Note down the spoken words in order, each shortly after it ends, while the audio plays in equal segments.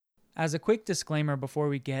As a quick disclaimer before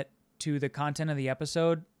we get to the content of the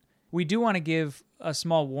episode, we do want to give a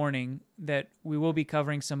small warning that we will be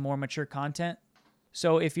covering some more mature content.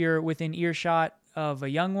 So if you're within earshot of a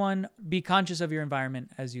young one, be conscious of your environment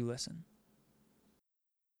as you listen.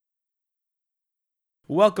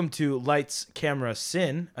 Welcome to Lights, Camera,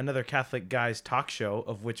 Sin, another Catholic guys talk show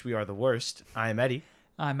of which we are the worst. I am Eddie.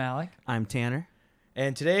 I'm Alec. I'm Tanner.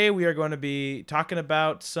 And today we are going to be talking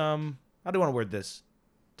about some, how do you want to word this?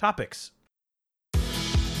 Topics.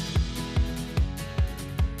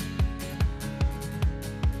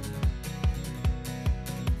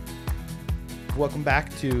 Welcome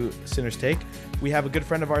back to Sinner's Take. We have a good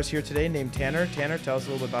friend of ours here today named Tanner. Tanner, tell us a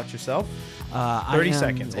little bit about yourself. 30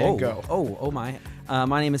 seconds and go.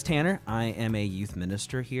 My name is Tanner. I am a youth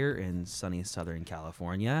minister here in sunny Southern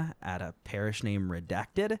California at a parish named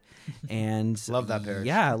Redacted. And Love that parish.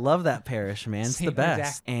 Yeah, I love that parish, man. It's the Same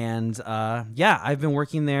best. exact. And I've been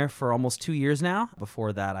working there for almost 2 years now.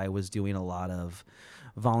 Before that, I was doing a lot of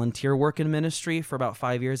volunteer work in ministry for about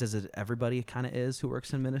 5 years, as everybody kind of is who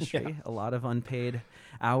works in ministry. Yeah. A lot of unpaid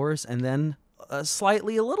hours, and then a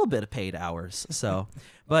little bit of paid hours. So,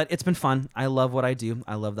 but it's been fun. I love what I do.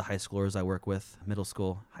 I love the high schoolers I work with, middle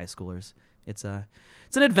school, high schoolers. It's an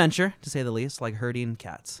adventure, to say the least, like herding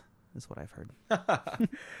cats is what I've heard.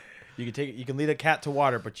 You can lead a cat to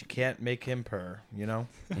water, but you can't make him purr, you know?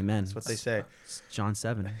 Amen. That's what they say. It's John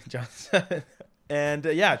 7. Johnson. And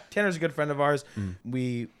Tanner's a good friend of ours.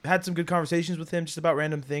 We had some good conversations with him just about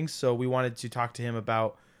random things. So we wanted to talk to him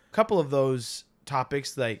about a couple of those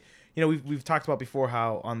topics. Like, you know, we've talked about before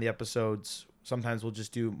how on the episodes, sometimes we'll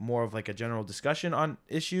just do more of like a general discussion on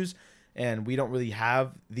issues. And we don't really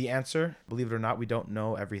have the answer. Believe it or not, we don't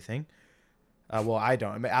know everything. Well, I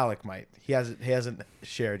don't. I mean, Alec might. He hasn't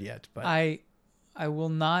shared yet. But I will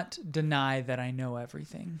not deny that I know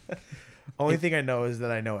everything. only thing I know is that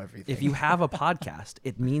I know everything. If you have a podcast,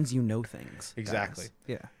 it means you know things. Exactly. guys.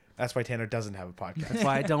 Yeah. That's why Tanner doesn't have a podcast. That's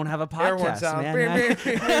why I don't have a Everyone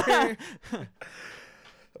podcast, man.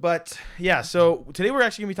 But yeah, so today we're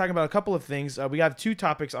actually going to be talking about a couple of things. We have two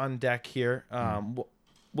topics on deck here.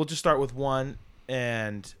 We'll just start with one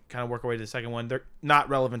and kind of work our way to the second one. They're not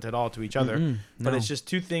relevant at all to each other, but it's just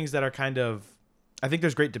two things that are kind of, I think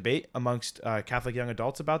there's great debate amongst Catholic young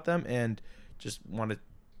adults about them, and just want to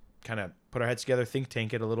kind of put our heads together, think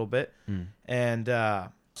tank it a little bit. And so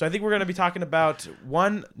I think we're going to be talking about,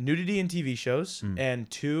 one, nudity in TV shows, and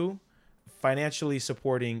two, financially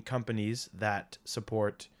supporting companies that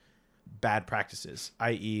support bad practices,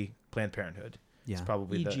 i.e. Planned Parenthood. Yeah. It's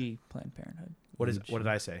probably E.g. Planned Parenthood. what did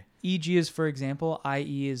I say? E.g. is for example,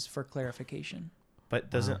 I.e. is for clarification, But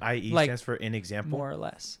doesn't IE Like, stands for in example? more or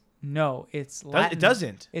less. No, it's Latin. It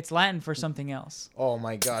doesn't. It's Latin for something else. Oh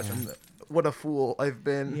my gosh. What a fool I've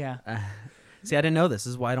been. Yeah. See, I didn't know this.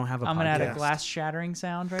 This is why I don't have a I'm podcast. going to add a glass shattering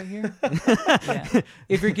sound right here. Yeah.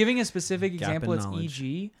 If you're giving a specific Gap in example, it's knowledge.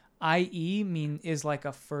 e.g. I.e. is like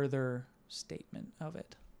a further statement of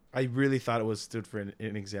it. I really thought it stood for an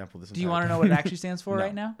example. Do you want to know what it actually stands for No.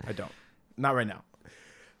 right now? I don't. Not right now.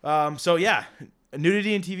 So yeah,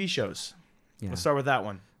 nudity in TV shows. Yeah. Let's start with that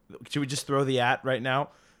one. Should we just throw the at right now?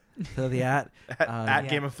 So the at At Yeah.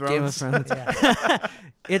 Game of Thrones. Game of Thrones. Yeah.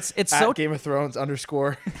 It's At so Game of Thrones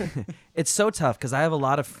 _. it's so tough because I have a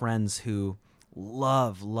lot of friends who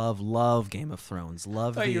love Game of Thrones.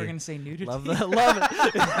 I thought you were going to say nudity. love it.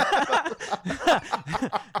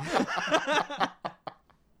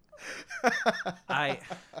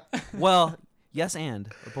 Yes and.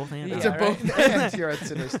 Or both and. It's a both ends here at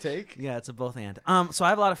Sinner's Take. Yeah, it's a both and. So I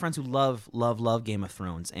have a lot of friends who love Game of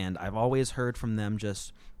Thrones, and I've always heard from them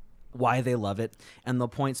just why they love it, and they'll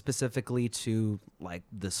point specifically to like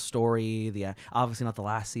the story, obviously not the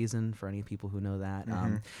last season for any people who know that,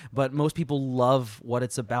 but most people love what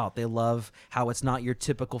it's about. They love how it's not your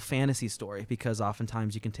typical fantasy story, because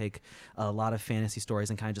oftentimes you can take a lot of fantasy stories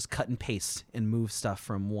and kind of just cut and paste and move stuff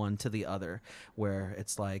from one to the other, where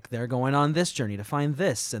it's like they're going on this journey to find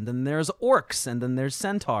this, and then there's orcs, and then there's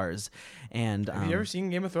centaurs, and Have you ever seen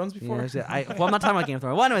Game of Thrones before? I'm not talking about Game of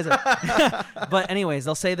Thrones. What anyways, but anyways,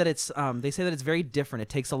 they'll say that it's it's very different. It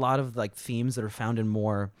takes a lot of like themes that are found in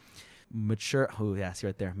more mature. Oh yeah, see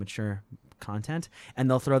right there, mature content, and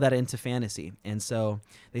they'll throw that into fantasy. And so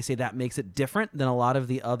they say that makes it different than a lot of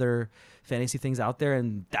the other fantasy things out there,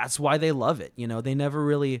 and that's why they love it. You know, they never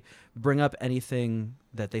really bring up anything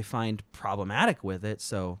that they find problematic with it.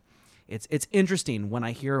 So it's interesting when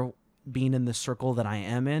I hear, being in the circle that I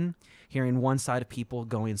am in, hearing one side of people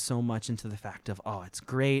going so much into the fact of, oh, it's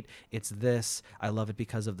great, it's this, I love it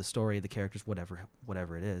because of the story, the characters,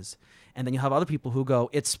 whatever it is. And then you have other people who go,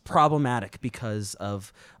 it's problematic because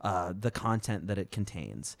of the content that it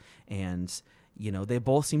contains. And they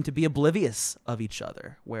both seem to be oblivious of each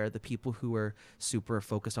other, where the people who are super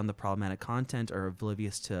focused on the problematic content are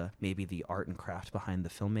oblivious to maybe the art and craft behind the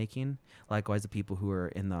filmmaking. Likewise, the people who are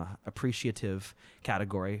in the appreciative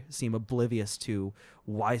category seem oblivious to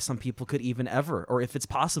why some people could even ever, or if it's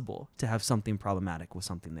possible, to have something problematic with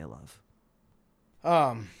something they love.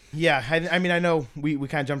 Yeah, I mean, I know we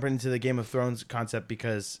kind of jump into the Game of Thrones concept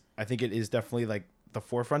because I think it is definitely like the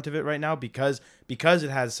forefront of it right now because it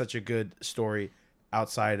has such a good story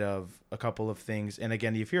outside of a couple of things. And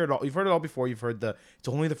again, you've heard it all before. You've heard it's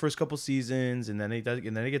only the first couple seasons and then it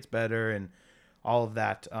gets better and all of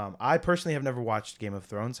that. I personally have never watched Game of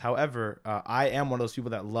Thrones. However, I am one of those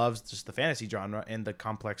people that loves just the fantasy genre and the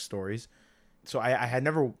complex stories. So I had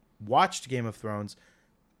never watched Game of Thrones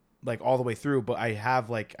like all the way through, but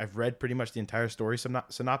I've read pretty much the entire story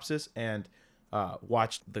synopsis and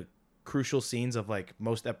watched the crucial scenes of like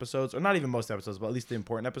most episodes, or not even most episodes, but at least the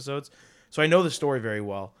important episodes. So I know the story very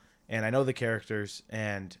well, and I know the characters,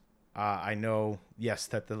 and I know, yes,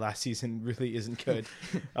 that the last season really isn't good,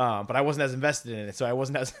 but I wasn't as invested in it, so I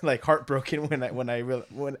wasn't as like heartbroken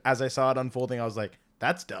when as I saw it unfolding. I was like,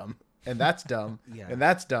 that's dumb, and that's dumb, Yeah. and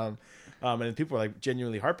that's dumb, and people are like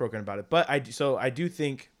genuinely heartbroken about it. But I do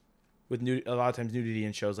think with a lot of times nudity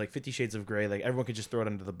in shows like 50 Shades of Grey, like everyone could just throw it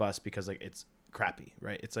under the bus because like it's crappy,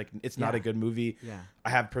 right? It's like it's not a good movie. Yeah. I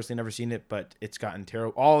have personally never seen it, but it's gotten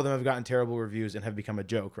terrible. All of them have gotten terrible reviews and have become a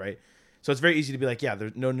joke, right? So it's very easy to be like, yeah,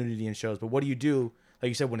 there's no nudity in shows, but what do you do? Like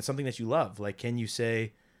you said, when it's something that you love, like can you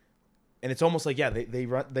say? And it's almost like they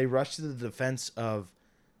rush to the defense of,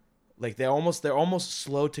 like they're almost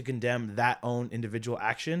slow to condemn that own individual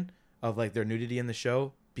action of like their nudity in the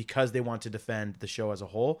show because they want to defend the show as a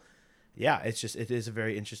whole. Yeah, it is a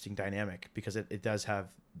very interesting dynamic because it does have,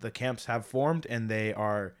 the camps have formed and they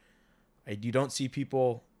are, you don't see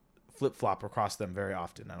people flip-flop across them very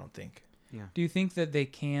often, I don't think. Yeah. Do you think that they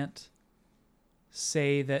can't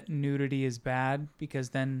say that nudity is bad because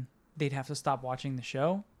then they'd have to stop watching the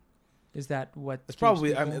show? Is that what? It's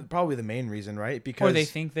probably probably the main reason, right? Because or they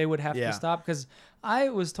think they would have to stop? Because I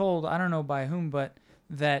was told, I don't know by whom, but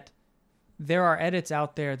that there are edits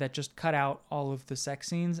out there that just cut out all of the sex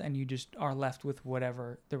scenes and you just are left with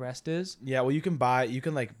whatever the rest is. Yeah, well, you can buy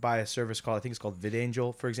a service called, I think it's called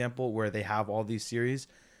VidAngel, for example, where they have all these series.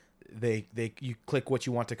 You click what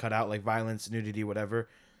you want to cut out, like violence, nudity, whatever.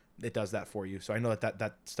 It does that for you. So I know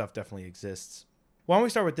that stuff definitely exists. Why don't we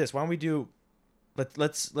start with this? Why don't we do,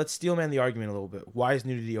 let's steelman the argument a little bit. Why is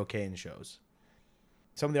nudity okay in shows?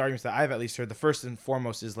 Some of the arguments that I've at least heard, the first and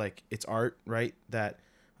foremost is like it's art, right? That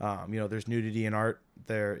there's nudity in art.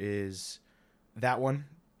 There is that one.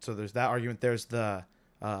 So there's that argument. There's the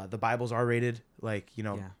Bible's R-rated. Like,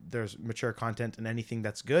 there's mature content and anything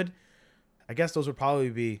that's good. I guess those would probably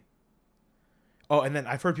be. Oh, and then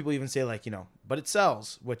I've heard people even say like, but it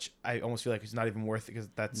sells, which I almost feel like it's not even worth it because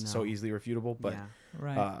that's so easily refutable. But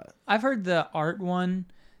right. I've heard the art one,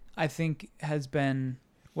 I think, has been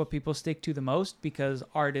what people stick to the most because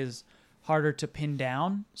art is harder to pin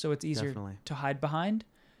down. So it's easier to hide behind.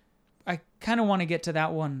 I kind of want to get to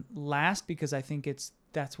that one last because I think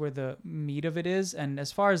that's where the meat of it is. And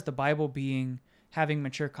as far as the Bible having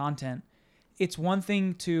mature content, it's one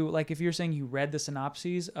thing to, like, if you're saying you read the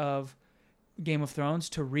synopses of Game of Thrones,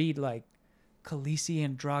 to read like Khaleesi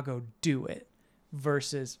and Drago do it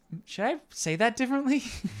versus, should I say that differently?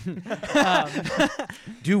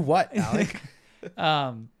 Do what, Alec?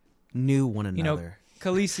 Knew one another.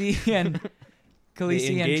 Khaleesi and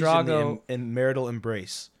Drago in marital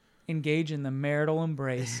embrace. Engage in the marital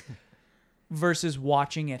embrace versus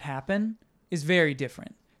watching it happen is very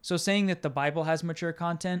different. So saying that the Bible has mature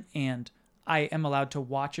content and I am allowed to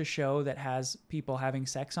watch a show that has people having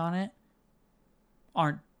sex on it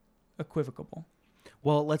aren't equivocable.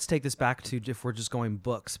 Well, let's take this back to if we're just going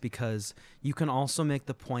books, because you can also make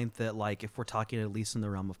the point that, like, if we're talking at least in the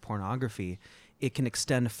realm of pornography, it can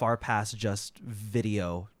extend far past just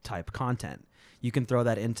video type content. You can throw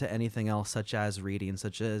that into anything else, such as reading,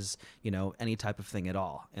 such as, any type of thing at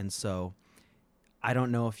all. And so I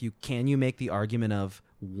don't know if you make the argument of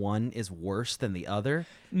one is worse than the other.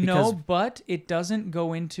 No, but it doesn't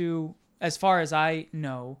go into, as far as I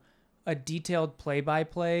know, a detailed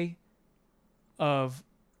play-by-play of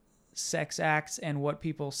sex acts and what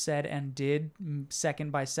people said and did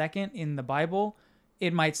second by second in the Bible.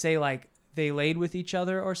 It might say like they laid with each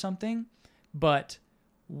other or something, but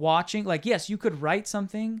watching, like, yes, you could write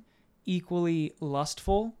something equally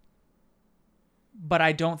lustful but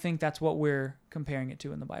I don't think that's what we're comparing it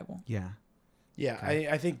to in the Bible. Yeah. Yeah, Okay.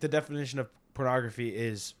 I think the definition of pornography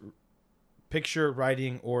is picture,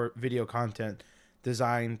 writing, or video content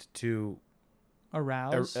designed to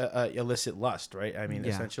Arouse. illicit lust, right? I mean,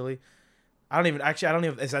 Yeah. essentially. I don't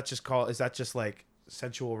even, is that just like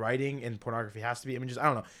sensual writing and pornography has to be images? I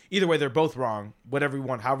don't know. Either way, they're both wrong. Whatever we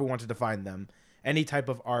want, however we want to define them. Any type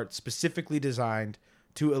of art specifically designed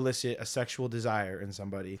to elicit a sexual desire in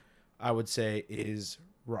somebody, I would say is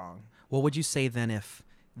wrong. What would you say then if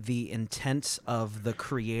the intent of the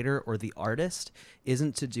creator or the artist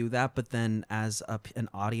isn't to do that, but then as an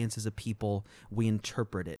audience, as a people, we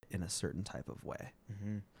interpret it in a certain type of way?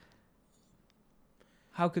 Mm-hmm.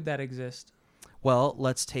 How could that exist? Well,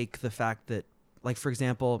 let's take the fact that, like, for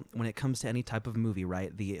example, when it comes to any type of movie,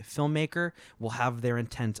 right, the filmmaker will have their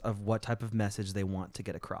intent of what type of message they want to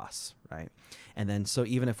get across, right? And then, so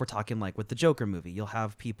even if we're talking like with the Joker movie, you'll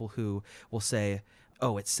have people who will say,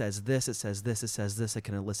 oh, it says this, it says this, it says this, it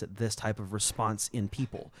can elicit this type of response in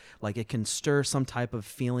people. Like, it can stir some type of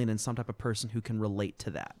feeling in some type of person who can relate to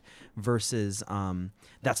that. Versus,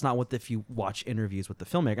 that's not what, if you watch interviews with the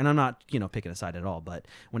filmmaker, and I'm not, picking a side at all, but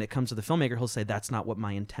when it comes to the filmmaker, he'll say that's not what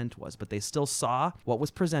my intent was, but they still saw what was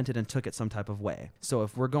presented and took it some type of way. So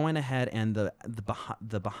if we're going ahead and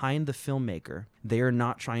the behind the filmmaker, they are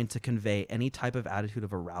not trying to convey any type of attitude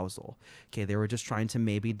of arousal. Okay, they were just trying to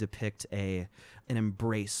maybe depict an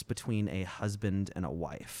embrace between a husband and a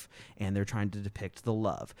wife, and they're trying to depict the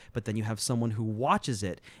love. But then you have someone who watches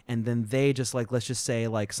it, and then they just, like, let's just say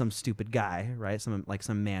like some stupid guy, right?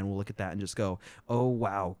 Some man will look at that and just go, oh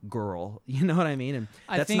wow, girl. You know what I mean? And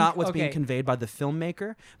that's not what's being conveyed by the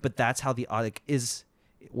filmmaker, but that's how the is.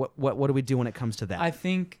 What do we do when it comes to that? I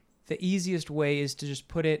think the easiest way is to just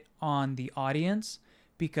put it on the audience,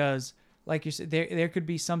 because like you said, there could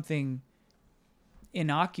be something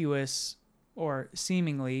innocuous or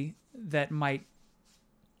seemingly that might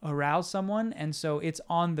arouse someone, and so it's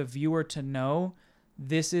on the viewer to know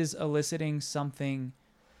this is eliciting something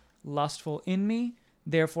lustful in me,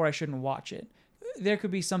 therefore I shouldn't watch it. There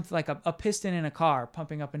could be something like a piston in a car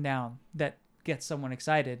pumping up and down that gets someone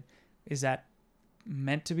excited. Is that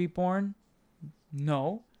meant to be porn?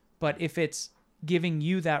 No. But if it's giving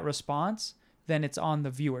you that response, then it's on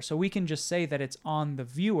the viewer. So we can just say that it's on the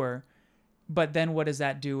viewer, but then what does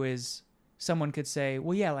that do is someone could say,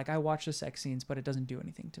 well, yeah, like I watch the sex scenes, but it doesn't do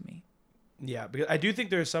anything to me. Yeah, because I do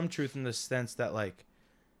think there's some truth in the sense that, like,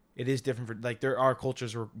 it is different for, like, there are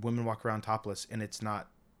cultures where women walk around topless and it's not,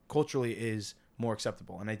 culturally is more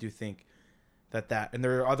acceptable. And I do think and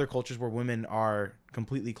there are other cultures where women are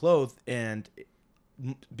completely clothed and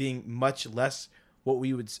being much less what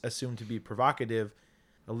we would assume to be provocative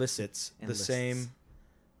elicits the same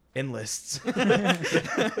the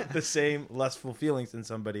same lustful feelings in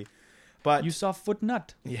somebody. But you saw foot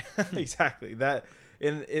nut. Yeah, exactly. That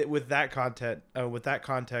with that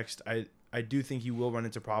context, I do think you will run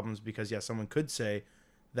into problems because, yeah, someone could say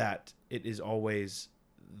that it is always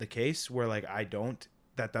the case where, like,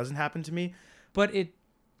 that doesn't happen to me. But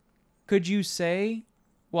could you say,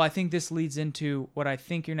 well, I think this leads into what I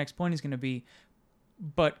think your next point is going to be,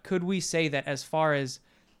 but could we say that as far as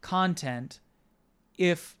content,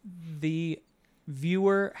 if the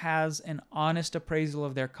viewer has an honest appraisal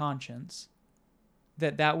of their conscience,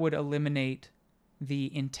 that would eliminate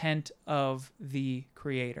the intent of the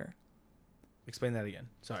creator? Explain that again.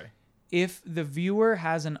 Sorry. If the viewer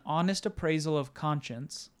has an honest appraisal of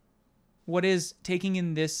conscience, what is taking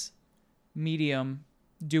in this medium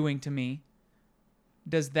doing to me,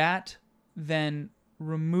 does that then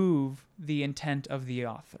remove the intent of the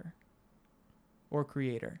author or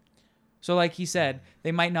creator? So like he said,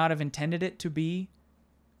 they might not have intended it to be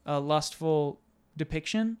a lustful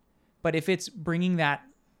depiction, but if it's bringing that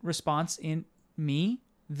response in me,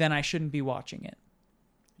 then I shouldn't be watching it.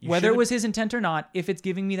 Whether it was his intent or not, if it's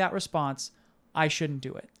giving me that response, I shouldn't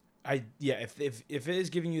do it. If it is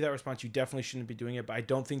giving you that response, you definitely shouldn't be doing it, but I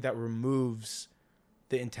don't think that removes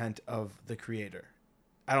the intent of the creator.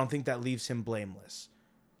 I don't think that leaves him blameless.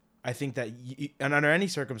 I think that, and under any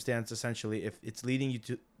circumstance, essentially, if it's leading you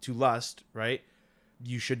to lust, right,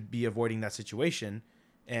 you should be avoiding that situation.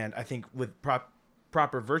 And I think with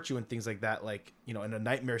proper virtue and things like that, like, in a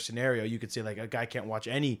nightmare scenario, you could say, like, a guy can't watch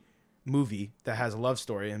any movie that has a love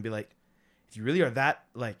story and be like, if you really are that,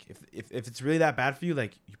 like, if it's really that bad for you,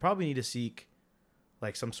 like, you probably need to seek,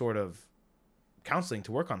 like, some sort of counseling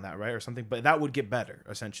to work on that, right, or something. But that would get better,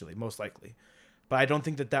 essentially, most likely. But I don't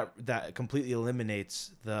think that completely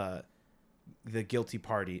eliminates the guilty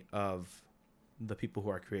party of the people who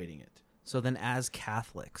are creating it. So then, as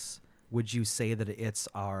Catholics, would you say that it's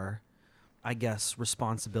our I guess,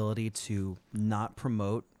 responsibility to not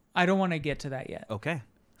promote. I don't want to get to that yet. Okay.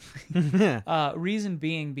 Reason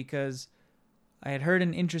being because I had heard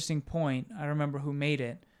an interesting point, I don't remember who made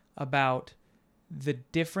it, about the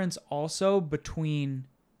difference also between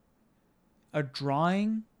a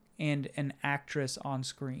drawing and an actress on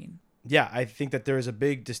screen. Yeah, I think that there is a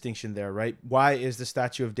big distinction there, right? Why is the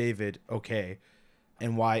Statue of David okay?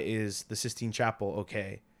 And why is the Sistine Chapel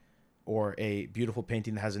okay? Or a beautiful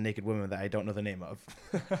painting that has a naked woman that I don't know the name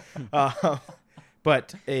of.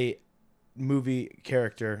 But a movie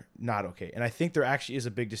character, not okay. And I think there actually is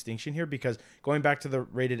a big distinction here, because going back to the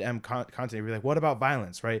rated M content, we're like, what about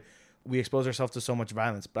violence, right? We expose ourselves to so much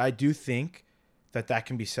violence. But I do think that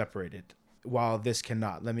can be separated, while this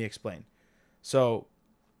cannot. Let me explain. So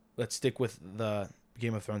let's stick with the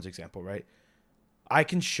Game of Thrones example, right? I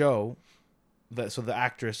can show that, so the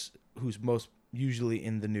actress who's most usually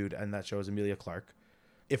in the nude and that show is Emilia Clarke.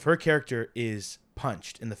 If her character is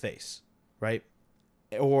punched in the face, right?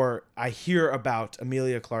 Or I hear about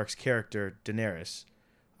Emilia Clarke's character, Daenerys.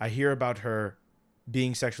 I hear about her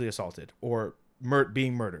being sexually assaulted or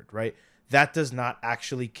being murdered, right? That does not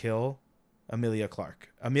actually kill Emilia Clarke.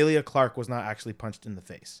 Emilia Clarke was not actually punched in the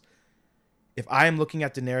face. If I am looking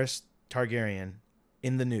at Daenerys Targaryen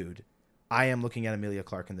in the nude, I am looking at Emilia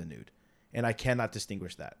Clarke in the nude. And I cannot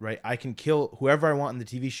distinguish that, right? I can kill whoever I want in the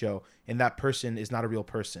TV show, and that person is not a real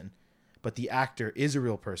person. But the actor is a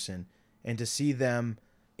real person. And to see them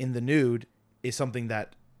in the nude is something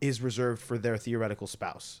that is reserved for their theoretical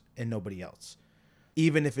spouse and nobody else,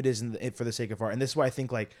 even if it is for the sake of art. And this is why I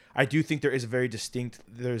think, like, I do think there is a very distinct,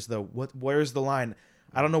 there's the, where's the line?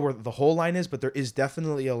 I don't know where the whole line is, but there is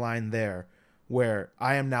definitely a line there where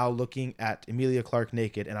I am now looking at Emilia Clarke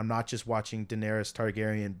naked, and I'm not just watching Daenerys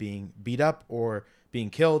Targaryen being beat up or being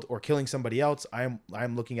killed or killing somebody else. I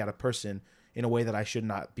am looking at a person in a way that I should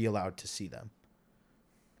not be allowed to see them.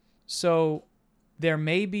 So there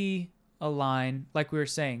may be a line, like we were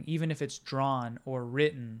saying, even if it's drawn or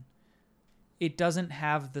written, it doesn't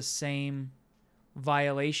have the same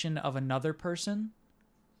violation of another person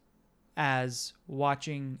as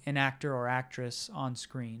watching an actor or actress on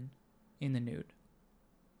screen in the nude.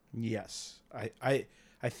 Yes, I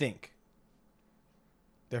think.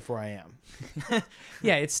 Therefore, I am.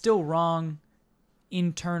 Yeah, it's still wrong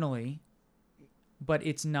internally, but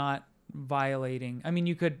it's not violating. I mean,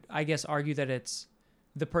 you could, I guess, argue that it's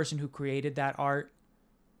the person who created that art,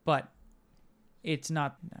 but it's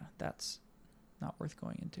not. No, that's not worth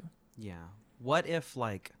going into. Yeah. What if,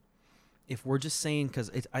 like, if we're just saying, because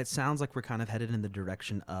it sounds like we're kind of headed in the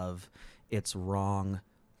direction of it's wrong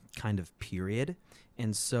kind of period.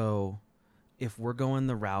 And so if we're going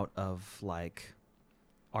the route of, like,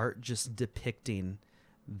 art just depicting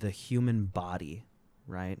the human body,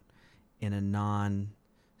 right, in a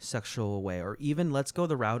non-sexual way, or even let's go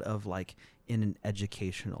the route of, like, in an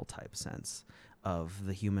educational type sense of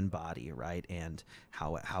the human body, right, and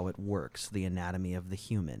how it works, the anatomy of the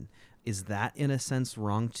human. Is that in a sense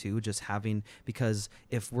wrong too? Just having, because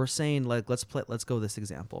if we're saying, like, let's go this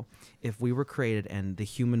example. If we were created and the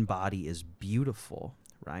human body is beautiful,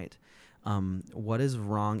 right? What is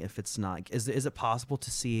wrong if it's not? Is it possible to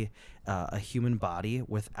see a human body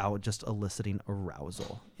without just eliciting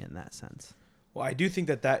arousal in that sense? Well, I do think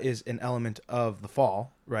that is an element of the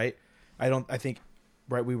fall, right? I think,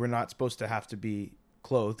 right, we were not supposed to have to be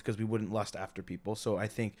clothed because we wouldn't lust after people. So I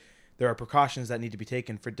think there are precautions that need to be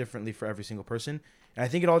taken differently for every single person. And I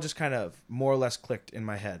think it all just kind of more or less clicked in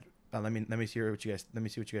my head. Let me see what you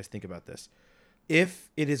guys think about this. If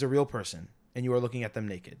it is a real person and you are looking at them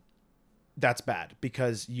naked, that's bad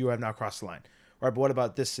because you have now crossed the line. All right, but what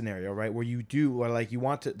about this scenario, right? Where you do, or like you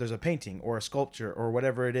want to, there's a painting or a sculpture or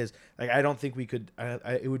whatever it is. Like, I don't think we could,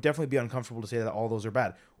 it would definitely be uncomfortable to say that all those are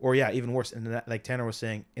bad. Or yeah, even worse, like Tanner was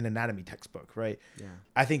saying, an anatomy textbook, right? Yeah.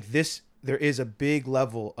 I think there is a big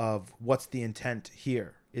level of what's the intent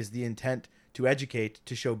here. Is the intent to educate,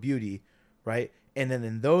 to show beauty, right? And then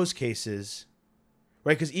in those cases,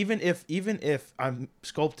 right? Because even if I'm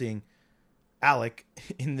sculpting Alec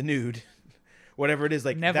in the nude, whatever it is,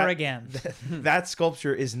 like never again. That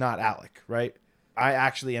sculpture is not Alec, right? I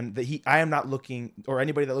actually am I am not looking, or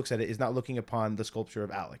anybody that looks at it is not looking upon the sculpture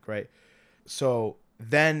of Alec, right? So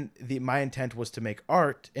then my intent was to make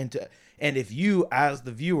art, and if you as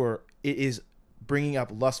the viewer, it is bringing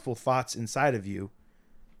up lustful thoughts inside of you,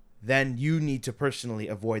 then you need to personally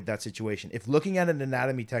avoid that situation. If looking at an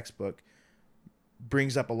anatomy textbook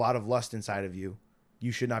brings up a lot of lust inside of you,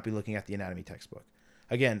 you should not be looking at the anatomy textbook.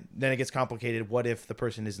 Again, then it gets complicated. What if the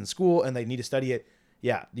person is in school and they need to study it?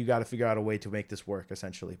 Yeah, you got to figure out a way to make this work,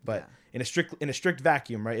 essentially. But in a strict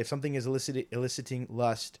vacuum, right? If something is eliciting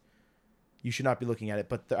lust, you should not be looking at it.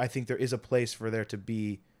 But I think there is a place for there to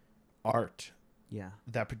be art Yeah.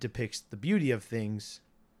 that depicts the beauty of things.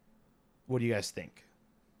 What do you guys think?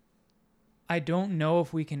 I don't know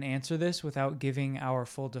if we can answer this without giving our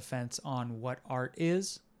full defense on what art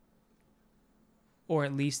is, or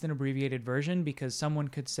at least an abbreviated version, because someone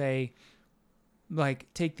could say,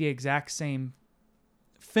 like, take the exact same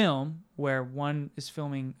film where one is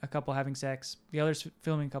filming a couple having sex, the other's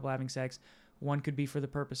filming a couple having sex. One could be for the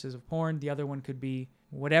purposes of porn, the other one could be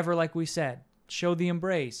whatever, like we said, show the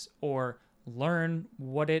embrace or learn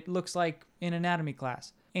what it looks like in anatomy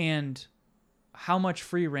class. And how much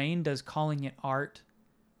free reign does calling it art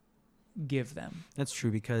give them? That's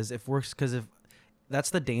true, because if that's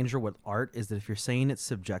the danger with art, is that if you're saying it's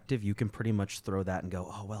subjective, you can pretty much throw that and go,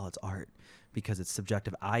 oh, well, it's art because it's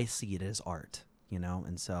subjective. I see it as art,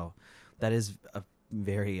 and so that is a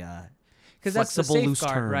very because that's the flexible, loose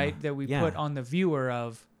safeguard, term. right, that we Yeah. put on the viewer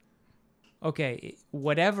of, okay,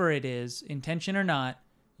 whatever it is, intention or not,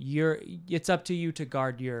 it's up to you to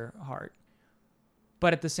guard your heart.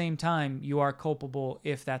 But at the same time, you are culpable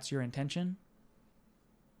if that's your intention.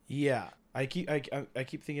 Yeah, I keep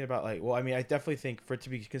thinking about, like, well, I mean, I definitely think for it to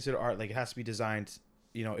be considered art, like, it has to be designed,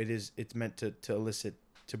 it's meant to elicit,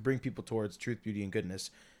 to bring people towards truth, beauty, and goodness,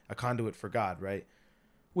 a conduit for God, right?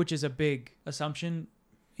 Which is a big assumption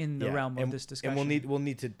in the realm of this discussion. And we'll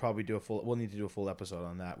need to probably do a full episode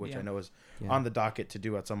on that, which I know is on the docket to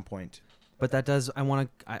do at some point. But that does,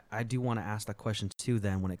 I do want to ask that question too.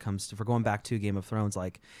 Then, when it comes to, if we're going back to Game of Thrones,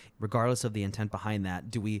 like, regardless of the intent behind that,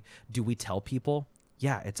 do we tell people,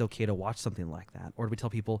 yeah, it's okay to watch something like that, or do we tell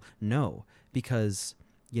people no, because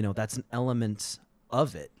that's an element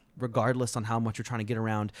of it, regardless on how much you're trying to get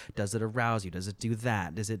around? Does it arouse you? Does it do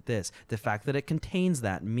that? Is it this? The fact that it contains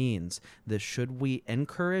that means that should we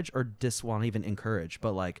encourage or not even encourage,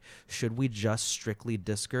 but like, should we just strictly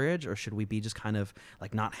discourage, or should we be just kind of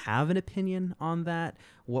like not have an opinion on that?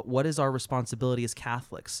 What is our responsibility as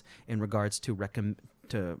Catholics in regards to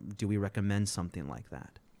do we recommend something like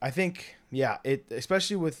that? I think,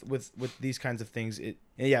 especially with these kinds of things,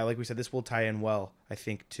 like we said, this will tie in well, I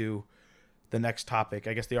think, to the next topic.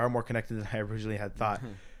 I guess they are more connected than I originally had thought,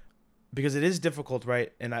 because it is difficult,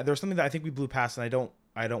 right? And there's something that I think we blew past, and I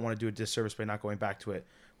don't want to do a disservice by not going back to it.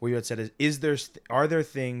 Where you had said are there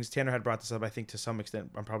things? Tanner had brought this up, I think, to some extent.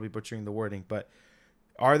 I'm probably butchering the wording, but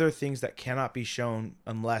are there things that cannot be shown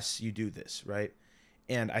unless you do this, right?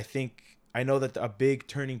 And I know that a big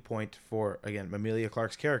turning point for, again, Emilia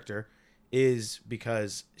Clarke's character is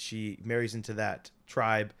because she marries into that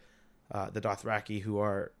tribe, the Dothraki, who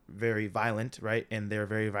are very violent, right? And they're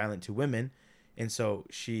very violent to women. And so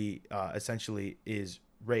she essentially is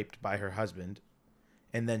raped by her husband.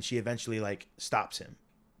 And then she eventually, like, stops him,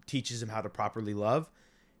 teaches him how to properly love.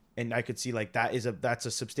 And I could see, like, that's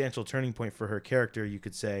a substantial turning point for her character, you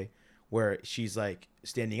could say, where she's, like,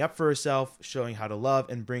 standing up for herself, showing how to love,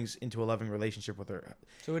 and brings into a loving relationship with her.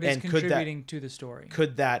 So it is contributing to the story.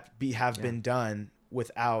 Could that have been done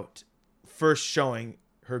without first showing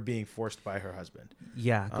her being forced by her husband?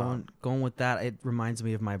 Yeah, going with that, it reminds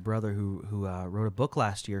me of my brother who wrote a book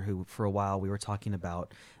last year, who for a while we were talking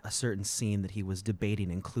about a certain scene that he was debating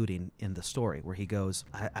including in the story, where he goes,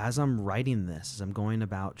 as I'm writing this, as I'm going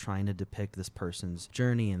about trying to depict this person's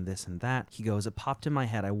journey and this and that, he goes, it popped in my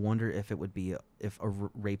head, I wonder if it would be if a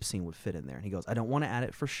rape scene would fit in there. And he goes, I don't want to add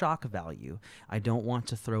it for shock value. I don't want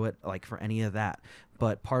to throw it like for any of that.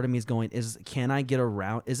 But part of me is going, is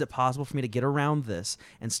it possible for me to get around this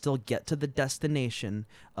and still get to the destination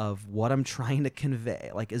of what I'm trying to convey?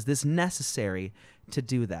 Like, is this necessary to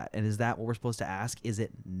do that? And is that what we're supposed to ask? Is it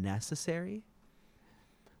necessary?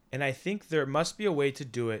 And I think there must be a way to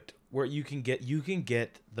do it where you can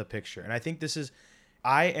get the picture. And I think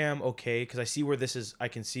I am okay, because I see where this is. I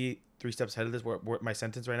can see 3 steps ahead of this, where my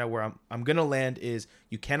sentence right now, where I'm going to land is,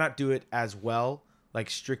 you cannot do it as well, like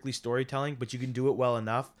strictly storytelling, but you can do it well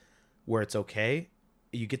enough where it's okay.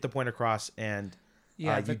 You get the point across, and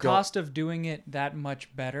the cost of doing it that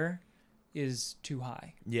much better is too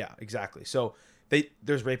high. Yeah, exactly. So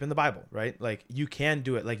there's rape in the Bible, right? Like, you can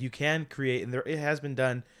do it. Like, you can create, and it has been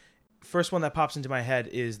done. First one that pops into my head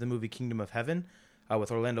is the movie Kingdom of Heaven, with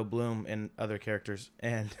Orlando Bloom and other characters,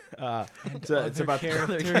 and it's about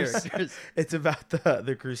it's about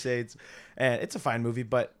the Crusades, and it's a fine movie,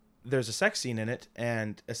 but there's a sex scene in it,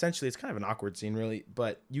 and essentially it's kind of an awkward scene, really,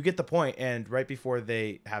 but you get the point. And right before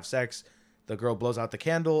they have sex, the girl blows out the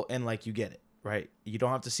candle, and, like, you get it, right? You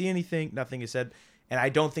don't have to see anything, nothing is said, and I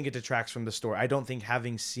don't think it detracts from the story. I don't think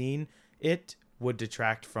having seen it would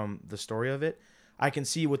detract from the story of it. I can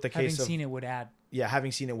see with the case of having seen it would add. Yeah,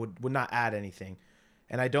 having seen it would not add anything.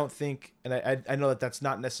 And I don't think, and I know that that's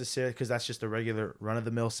not necessary because that's just a regular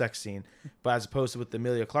run-of-the-mill sex scene. But as opposed to with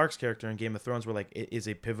Emilia Clarke's character in Game of Thrones, where like it is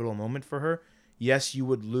a pivotal moment for her, yes, you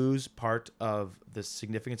would lose part of the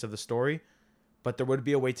significance of the story, but there would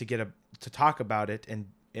be a way to to talk about it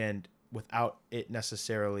and without it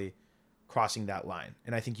necessarily crossing that line.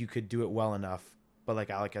 And I think you could do it well enough. But like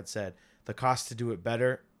Alec had said, the cost to do it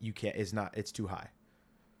better, it's too high.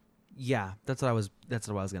 Yeah, that's what I was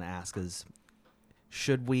going to ask is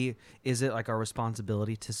is it like our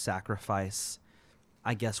responsibility to sacrifice,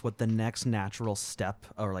 I guess, what the next natural step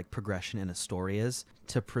or like progression in a story is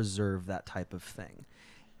to preserve that type of thing?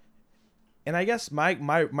 And I guess my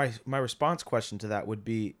response question to that would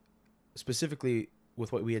be specifically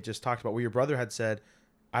with what we had just talked about, where your brother had said,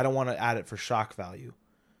 I don't want to add it for shock value.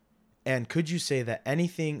 And could you say that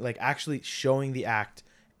anything like actually showing the act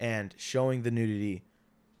and showing the nudity,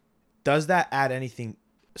 does that add anything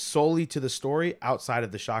solely to the story outside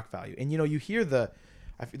of the shock value? And you hear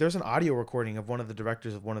there's an audio recording of one of the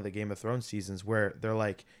directors of one of the Game of Thrones seasons where they're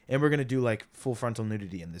like, and we're going to do like full frontal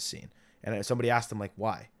nudity in this scene. And somebody asked him like,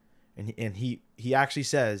 why? And he actually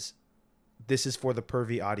says, this is for the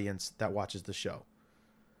pervy audience that watches the show.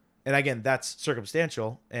 And again, that's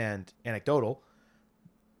circumstantial and anecdotal.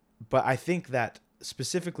 But I think that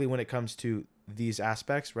specifically when it comes to these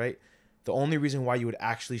aspects, right, the only reason why you would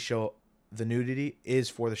actually show the nudity is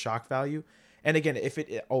for the shock value. And again, I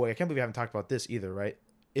can't believe we haven't talked about this either, right?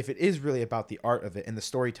 If it is really about the art of it and the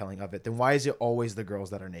storytelling of it, then why is it always the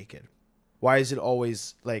girls that are naked? Why is it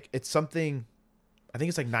always like, it's something, I think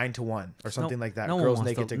it's like 9-1 or something like that. Girls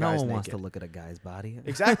naked to guys naked. No one wants to look at a guy's body.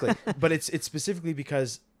 Exactly. But it's specifically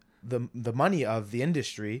because the money of the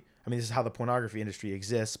industry, I mean, this is how the pornography industry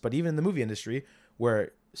exists, but even in the movie industry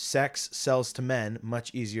where sex sells to men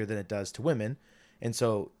much easier than it does to women. And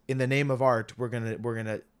so in the name of art, we're going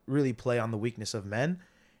to really play on the weakness of men.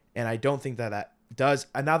 And I don't think that does,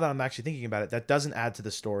 and now that I'm actually thinking about it, that doesn't add to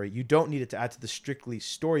the story. You don't need it to add to the strictly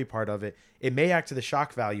story part of it. It may add to the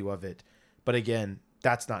shock value of it, but again,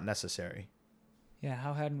 that's not necessary. Yeah,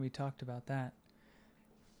 how hadn't we talked about that?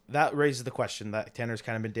 That raises the question that Tanner's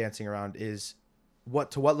kind of been dancing around is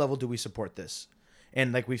to what level do we support this?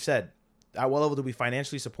 And like we've said, at what level do we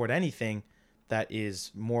financially support anything that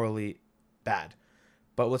is morally bad?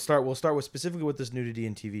 But we'll start with specifically with this nudity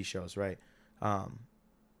in TV shows, right?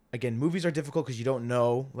 Again, movies are difficult because you don't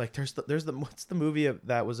know. Like there's the what's the movie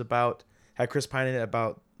that was about, had Chris Pine in it,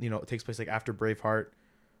 about, it takes place like after Braveheart,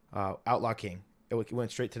 Outlaw King. It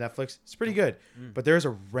went straight to Netflix. It's pretty good. But there's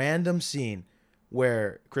a random scene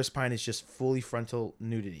where Chris Pine is just fully frontal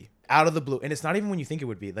nudity out of the blue. And it's not even when you think it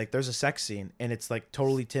would be. Like there's a sex scene and it's like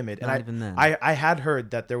totally timid. And even then. I had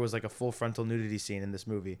heard that there was like a full frontal nudity scene in this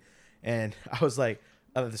movie. And I was like,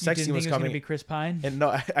 the sex scene was coming. Going to be Chris Pine? And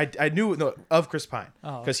no, I knew of Chris Pine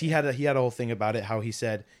because he had a whole thing about it. How he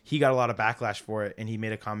said he got a lot of backlash for it, and he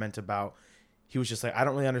made a comment about, he was just like, I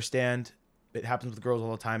don't really understand. It happens with girls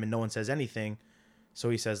all the time, and no one says anything. So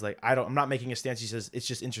he says like, I'm not making a stance. He says it's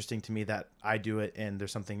just interesting to me that I do it, and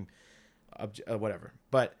there's something, whatever.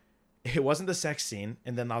 But it wasn't the sex scene.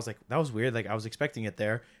 And then I was like, that was weird. Like I was expecting it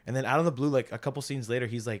there, and then out of the blue, like a couple scenes later,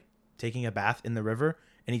 he's like taking a bath in the river.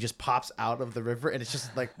 And he just pops out of the river, and it's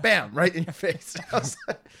just like, bam, right in your face. I was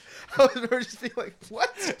just being like,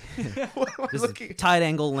 what? What am I looking? Tight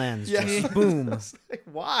angle lens. Yeah. Just boom. Like,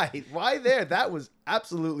 why? Why there? That was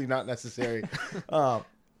absolutely not necessary. What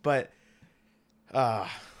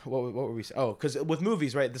were we saying? Oh, because with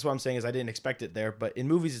movies, right? That's what I'm saying is I didn't expect it there. But in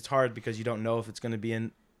movies, it's hard because you don't know if it's going to be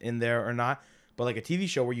in there or not. But like a TV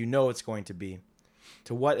show where you know it's going to be,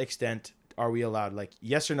 to what extent are we allowed? Like,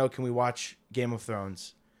 yes or no, can we watch Game of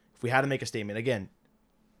Thrones? If we had to make a statement, again,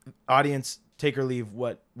 audience, take or leave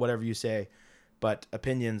whatever you say, but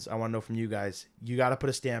opinions, I want to know from you guys. You got to put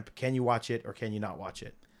a stamp. Can you watch it or can you not watch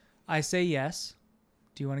it? I say yes.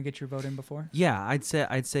 Do you want to get your vote in before? Yeah, I'd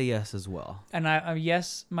say yes as well. And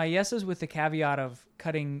my yes is with the caveat of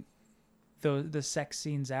cutting the sex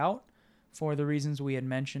scenes out for the reasons we had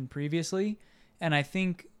mentioned previously. And I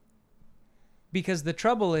think because the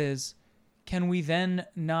trouble is, can we then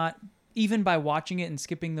not, even by watching it and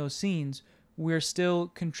skipping those scenes, we're still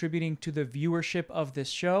contributing to the viewership of this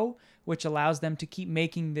show, which allows them to keep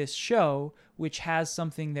making this show, which has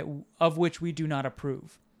something of which we do not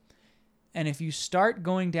approve. And if you start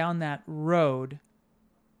going down that road,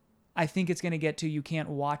 I think it's going to get to you can't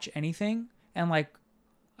watch anything. And like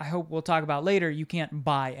I hope we'll talk about later, you can't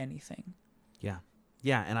buy anything. Yeah.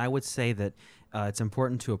 Yeah, and I would say that it's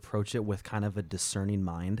important to approach it with kind of a discerning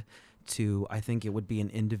mind. I think it would be an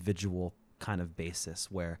individual kind of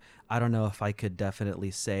basis where I don't know if I could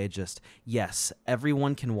definitely say just, yes,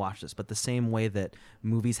 everyone can watch this, but the same way that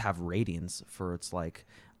movies have ratings for, it's like,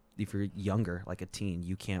 if you're younger, like a teen,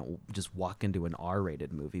 you can't just walk into an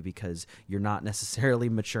R-rated movie because you're not necessarily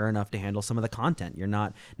mature enough to handle some of the content. You're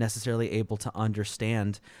not necessarily able to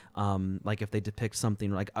understand, like if they depict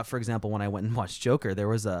something like, for example, when I went and watched Joker, there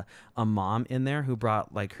was a mom in there who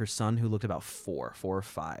brought like her son who looked about 4 or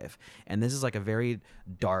 5. And this is like a very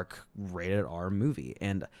dark rated R movie.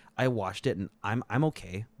 And I watched it and I'm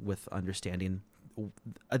okay with understanding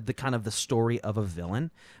the kind of the story of a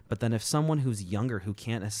villain. But then if someone who's younger who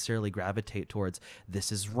can't necessarily gravitate towards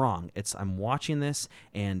this is wrong, I'm watching this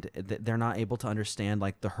and they're not able to understand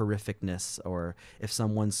like the horrificness, or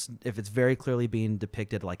if it's very clearly being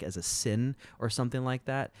depicted like as a sin or something like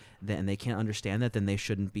that, then they can't understand that, then they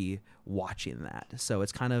shouldn't be watching that. So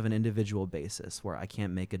it's kind of an individual basis where I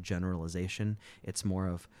can't make a generalization. It's more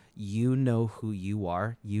of, you know who you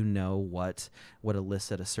are, you know what would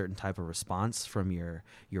elicit a certain type of response from your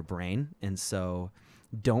brain. And so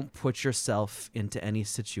don't put yourself into any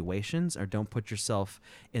situations, or don't put yourself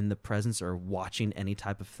in the presence or watching any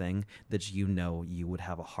type of thing that you know you would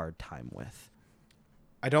have a hard time with.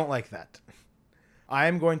 I don't like that. I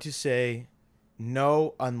am going to say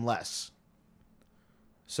no unless.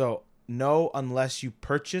 So no unless you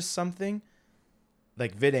purchase something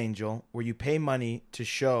like VidAngel, where you pay money to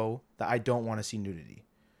show that I don't want to see nudity.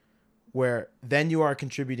 Where then you are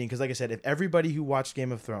contributing, because like I said, if everybody who watched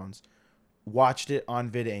Game of Thrones watched it on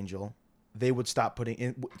VidAngel, they would stop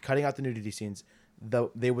cutting out the nudity scenes.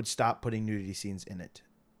 They would stop putting nudity scenes in it.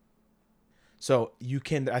 So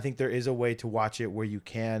I think there is a way to watch it where you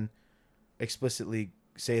can explicitly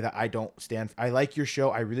say that I like your show.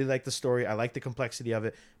 I really like the story. I like the complexity of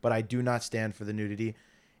it, but I do not stand for the nudity.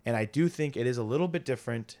 And I do think it is a little bit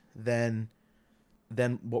different than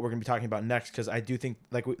what we're going to be talking about next, because I do think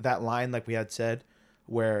like that line, like we had said,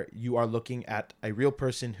 where you are looking at a real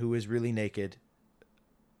person who is really naked,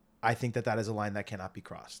 I think that is a line that cannot be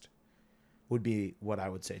crossed, would be what I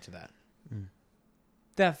would say to that.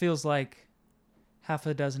 That feels like half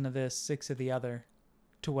a dozen of this, 6 of the other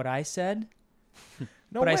to what I said.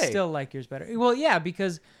 No but way. I still like yours better. Well, yeah,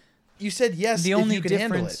 because you said yes the if only you can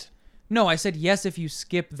difference, handle it. No, I said yes if you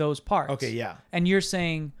skip those parts. Okay, yeah. And you're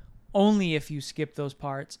saying only if you skip those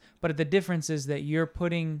parts. But the difference is that you're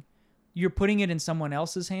putting it in someone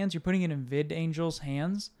else's hands. You're putting it in VidAngel's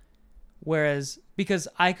hands. Whereas, because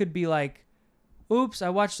I could be like, oops, I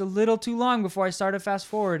watched a little too long before I started fast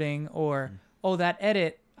forwarding, or, oh, that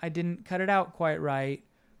edit, I didn't cut it out quite right.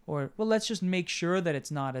 Or, well, let's just make sure that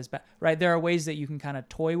it's not as bad, right? There are ways that you can kind of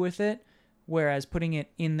toy with it, whereas putting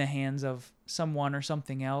it in the hands of someone or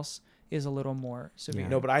something else is a little more severe.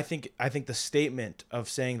 No, but I think the statement of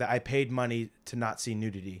saying that I paid money to not see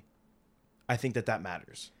nudity, I think that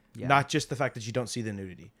matters. Yeah. Not just the fact that you don't see the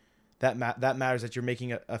nudity. That matters, that you're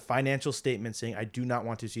making a financial statement saying I do not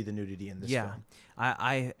want to see the nudity in this film.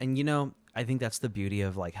 I think that's the beauty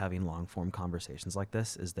of like having long form conversations like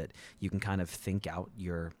this, is that you can kind of think out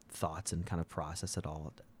your thoughts and kind of process it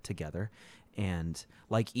all together. And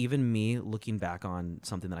like even me looking back on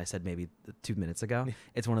something that I said maybe 2 minutes ago,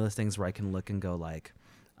 it's one of those things where I can look and go like,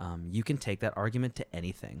 you can take that argument to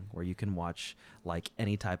anything, where you can watch like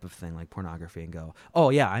any type of thing like pornography and go, oh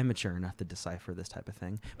yeah, I'm mature enough to decipher this type of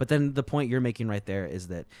thing. But then the point you're making right there is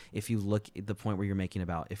that if you look at the point where you're making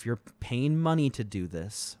about, if you're paying money to do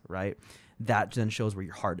this, right, that then shows where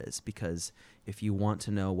your heart is, because if you want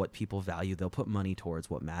to know what people value, they'll put money towards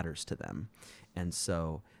what matters to them. And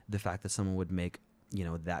so the fact that someone would make,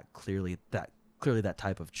 that clearly that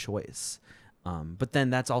type of choice. But then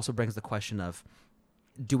that also brings the question of,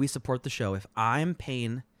 do we support the show? If I'm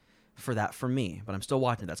paying for that for me, but I'm still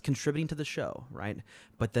watching it, that's contributing to the show, right?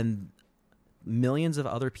 But then millions of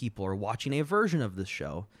other people are watching a version of the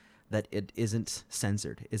show that it isn't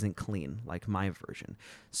censored, isn't clean, like my version.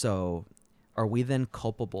 So are we then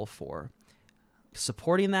culpable for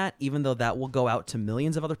supporting that, even though that will go out to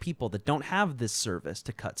millions of other people that don't have this service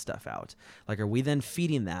to cut stuff out? Like, are we then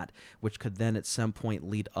feeding that, which could then at some point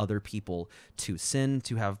lead other people to sin,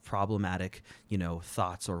 to have problematic,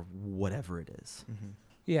 thoughts or whatever it is? Mm-hmm.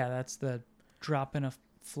 Yeah, that's the drop in a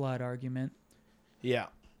flood argument. Yeah.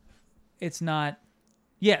 It's not,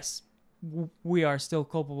 yes, we are still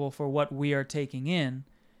culpable for what we are taking in.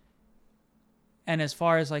 And as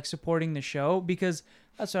far as like supporting the show, because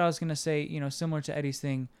that's what I was going to say, similar to Eddie's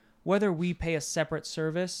thing, whether we pay a separate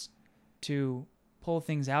service to pull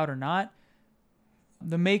things out or not,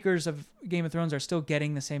 the makers of Game of Thrones are still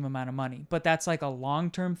getting the same amount of money. But that's like a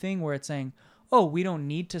long-term thing where it's saying, oh, we don't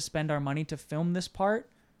need to spend our money to film this part.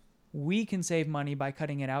 we can save money by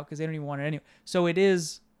cutting it out because they don't even want it anyway. So it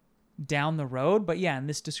is down the road. But yeah, in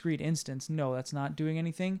this discrete instance, no, that's not doing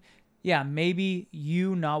anything. Yeah, maybe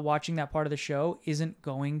you not watching that part of the show isn't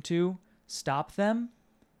going to stop them,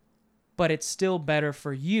 but it's still better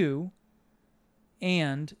for you.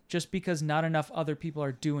 And just because not enough other people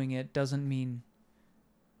are doing it doesn't mean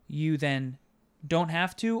you then don't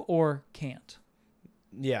have to or can't.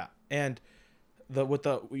 Yeah, and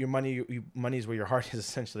your money is where your heart is,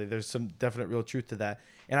 essentially. There's some definite real truth to that.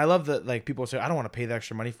 And I love that, like, people say, I don't want to pay the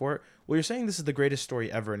extra money for it. Well, you're saying this is the greatest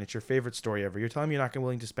story ever and it's your favorite story ever. You're telling me you're not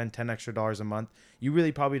willing to spend $10 extra a month. You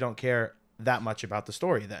really probably don't care that much about the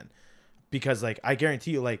story then. Because, like, I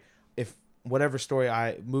guarantee you, like, if whatever story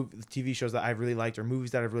TV shows that I've really liked or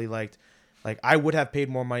movies that I've really liked, like, I would have paid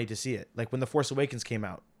more money to see it. Like, when The Force Awakens came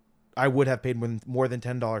out, I would have paid more than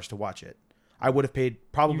 $10 to watch it. I would have paid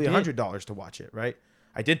probably $100 to watch it, right?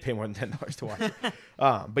 I did pay more than $10 to watch it.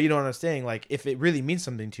 But you know what I'm saying? Like, if it really means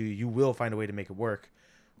something to you, you will find a way to make it work.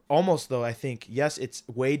 Almost, though, I think, yes, it's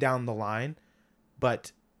way down the line,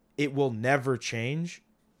 but it will never change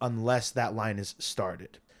unless that line is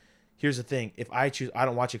started. Here's the thing. If I choose, I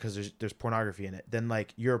don't watch it because there's pornography in it, then,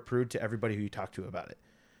 like, you're a prude to everybody who you talk to about it.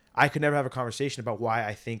 I could never have a conversation about why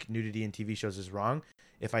I think nudity in TV shows is wrong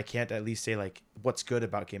if I can't at least say, like, what's good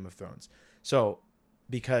about Game of Thrones. So,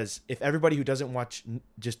 because if everybody who doesn't watch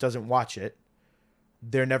it,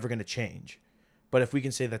 they're never going to change. But if we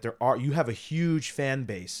can say that you have a huge fan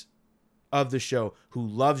base of the show who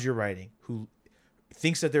loves your writing, who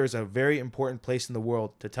thinks that there is a very important place in the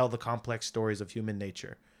world to tell the complex stories of human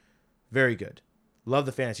nature. Very good. Love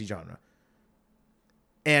the fantasy genre.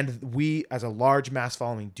 And we, as a large mass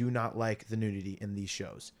following, do not like the nudity in these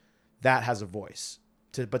shows. That has a voice.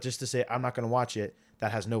 But just to say, I'm not going to watch it,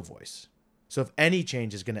 that has no voice. So if any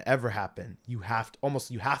change is going to ever happen, you have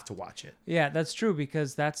to watch it. Yeah, that's true,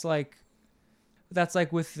 because that's like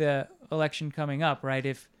with the election coming up, right?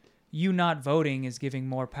 If you not voting is giving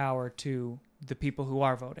more power to the people who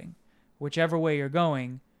are voting, whichever way you're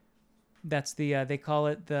going, that's they call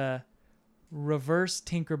it the reverse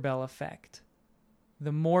Tinkerbell effect.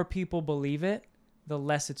 The more people believe it, the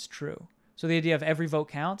less it's true. So the idea of every vote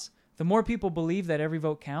counts, the more people believe that every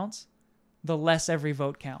vote counts, the less every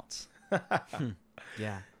vote counts.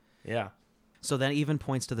 Yeah. Yeah. So that even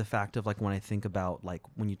points to the fact of, like, when I think about, like,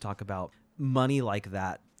 when you talk about money like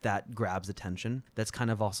that grabs attention, that's kind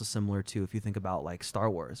of also similar to, if you think about, like, Star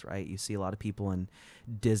Wars, right? You see a lot of people in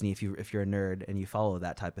Disney, if you're a nerd and you follow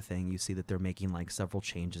that type of thing, you see that they're making, like, several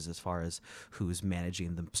changes as far as who's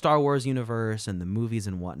managing the Star Wars universe and the movies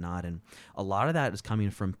and whatnot. And a lot of that is coming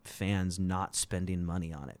from fans not spending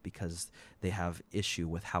money on it because they have issue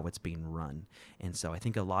with how it's being run. And so I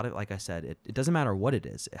think a lot of, like I said, it doesn't matter what it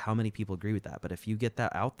is, how many people agree with that. But if you get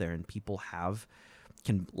that out there and people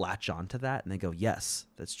can latch on to that and they go, yes,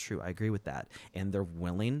 that's true, I agree with that, and they're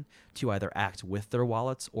willing to either act with their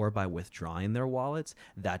wallets or by withdrawing their wallets,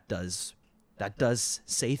 that does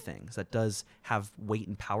say things, that does have weight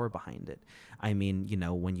and power behind it. I mean, you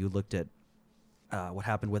know, when you looked at what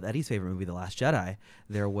happened with Eddie's favorite movie, The Last Jedi,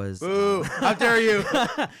 there was Boo! How dare you?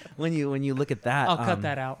 when you look at that, I'll cut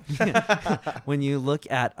that out. when you look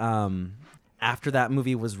at after that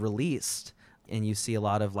movie was released, and you see a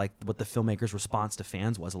lot of, like, what the filmmakers' response to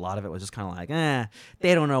fans was. A lot of it was just kind of like,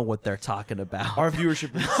 they don't know what they're talking about. Our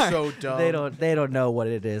viewership is so dumb. They don't know what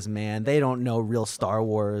it is, man. They don't know real Star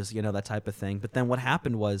Wars, you know, that type of thing. But then what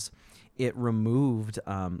happened was it removed,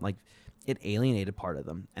 it alienated part of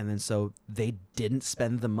them. And then so they didn't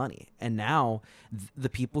spend the money. And now the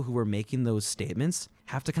people who were making those statements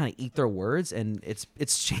have to kind of eat their words, and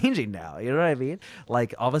it's changing now. You know what I mean?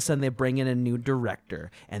 Like, all of a sudden they bring in a new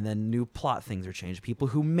director, and then new plot things are changed. People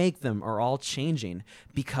who make them are all changing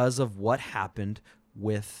because of what happened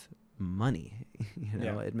with money. You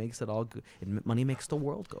know, Yeah. It makes it all good. Money makes the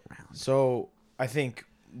world go round. So I think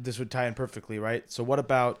this would tie in perfectly, right? So what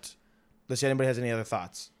about, let's see, anybody has any other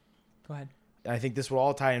thoughts? Go ahead. I think this will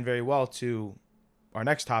all tie in very well to our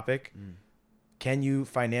next topic. Can you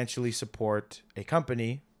financially support a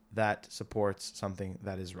company that supports something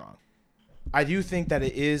that is wrong? I do think that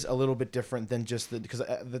it is a little bit different than just because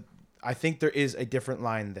I think there is a different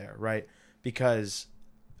line there, right? Because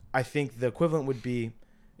I think the equivalent would be,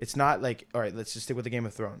 it's not like, all right, let's just stick with the Game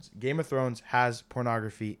of Thrones. Game of Thrones has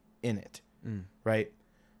pornography in it, right?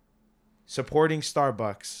 Supporting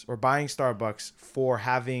Starbucks or buying Starbucks for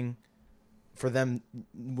them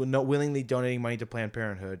willingly donating money to Planned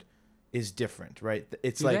Parenthood is different, right?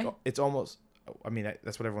 It's Do like, they? it's almost, I mean,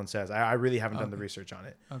 that's what everyone says. I really haven't done the Okay. research on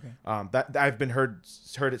it. Okay. That I've been heard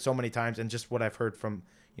it so many times, and just what I've heard from,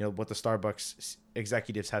 what the Starbucks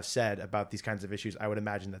executives have said about these kinds of issues, I would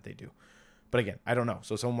imagine that they do. But again, I don't know.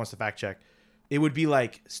 So someone wants to fact check. It would be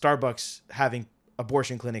like Starbucks having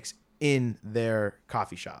abortion clinics in their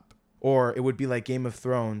coffee shop. Or it would be like Game of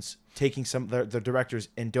Thrones taking the directors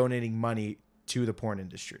and donating money to the porn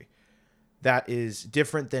industry. That is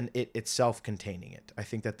different than it itself containing it. I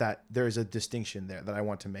think that there is a distinction there that I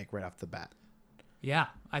want to make right off the bat. Yeah,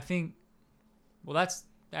 I think, well, that's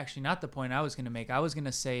actually not the point I was going to make. I was going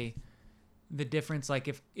to say the difference, like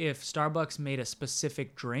if Starbucks made a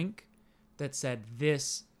specific drink that said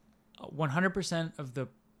this 100%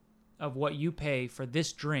 of what you pay for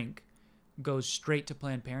this drink goes straight to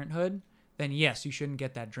Planned Parenthood, then yes, you shouldn't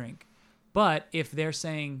get that drink. But if they're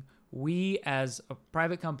saying we as a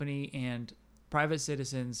private company and private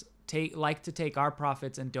citizens like to take our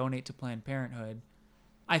profits and donate to Planned Parenthood,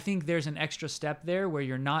 I think there's an extra step there where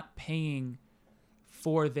you're not paying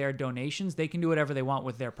for their donations. They can do whatever they want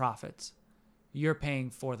with their profits. You're paying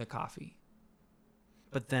for the coffee.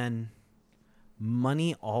 But then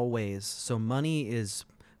money is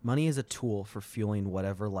a tool for fueling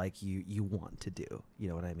whatever like you want to do. You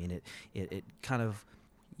know what I mean? It kind of,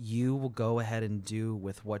 you will go ahead and do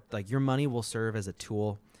with what, like, your money will serve as a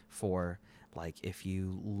tool for, like, if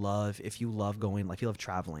you love going, like, you love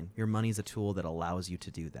traveling, your money's a tool that allows you to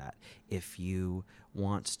do that. If you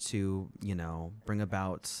want to, bring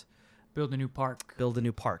about Build a new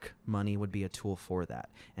park. Money would be a tool for that.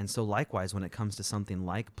 And so likewise, when it comes to something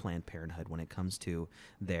like Planned Parenthood, when it comes to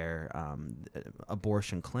their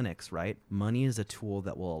abortion clinics, right? Money is a tool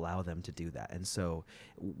that will allow them to do that. And so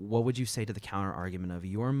what would you say to the counter argument of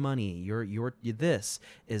your money, this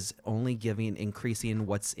is only increasing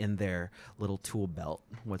what's in their little tool belt,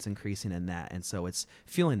 what's increasing in that. And so it's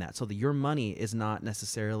fueling that. So that your money is not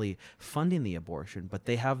necessarily funding the abortion, but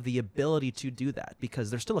they have the ability to do that because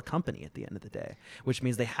they're still a company at the end of the day, which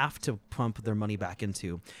means they have to pump their money back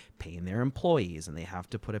into paying their employees, and they have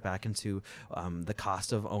to put it back into the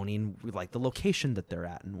cost of owning, like, the location that they're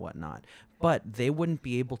at and whatnot. But they wouldn't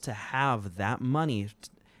be able to have that money.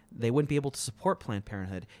 They wouldn't be able to support Planned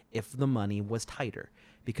Parenthood if the money was tighter.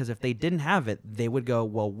 Because if they didn't have it, they would go,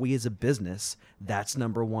 well, we as a business, that's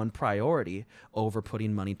number one priority over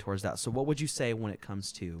putting money towards that. So what would you say when it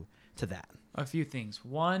comes to that? A few things.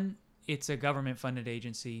 One, it's a government-funded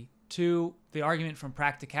agency. Two, the argument from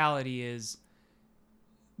practicality is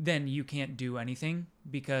then you can't do anything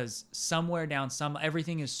because somewhere down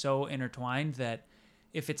everything is so intertwined that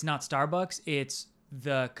if it's not Starbucks, it's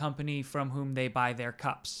the company from whom they buy their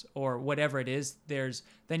cups or whatever it is.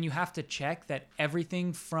 Then you have to check that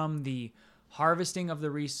everything from the harvesting of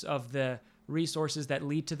the resources that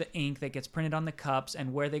lead to the ink that gets printed on the cups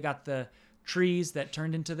and where they got the trees that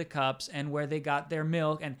turned into the cups and where they got their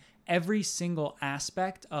milk, and every single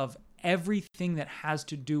aspect of everything that has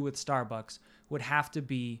to do with Starbucks would have to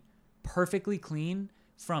be perfectly clean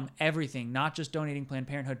from everything, not just donating Planned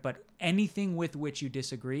Parenthood, but anything with which you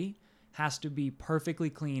disagree has to be perfectly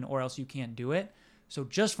clean or else you can't do it. So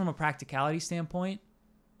just from a practicality standpoint,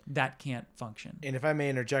 that can't function. And if I may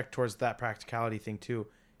interject towards that practicality thing too,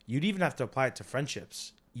 you'd even have to apply it to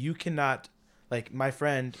friendships. You cannot, like, my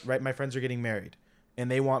friends are getting married and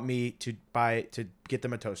they want me to get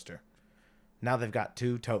them a toaster. Now they've got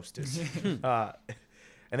two toasters.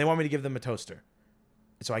 And they want me to give them a toaster.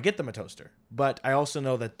 So I get them a toaster. But I also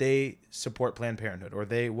know that they support Planned Parenthood or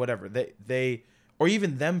they or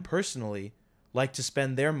even them personally like to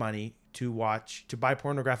spend their money to buy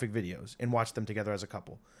pornographic videos and watch them together as a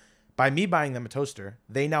couple. By me buying them a toaster,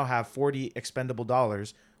 they now have $40 expendable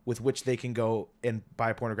dollars with which they can go and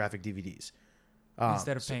buy pornographic DVDs.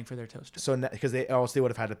 Instead of paying for their toaster. So because they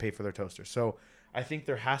would have had to pay for their toaster. So I think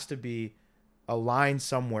there has to be a line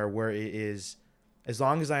somewhere where it is, as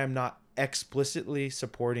long as I am not explicitly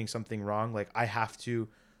supporting something wrong, like, I have to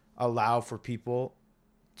allow for people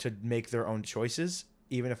to make their own choices,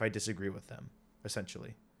 even if I disagree with them,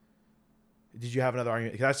 essentially. Did you have another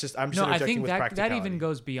argument? That's just, I'm just interjecting with practicality. That even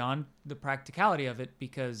goes beyond the practicality of it,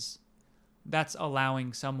 because that's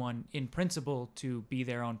allowing someone in principle to be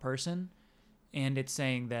their own person. And it's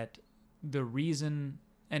saying that the reason,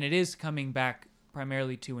 and it is coming back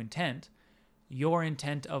primarily to intent, your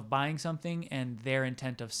intent of buying something and their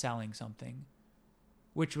intent of selling something,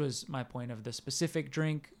 which was my point of the specific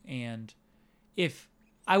drink. And if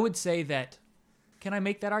I would say that, can I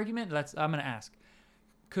make that argument? I'm going to ask.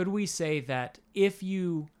 Could we say that if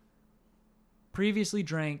you previously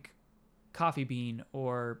drank Coffee Bean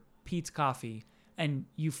or Pete's Coffee and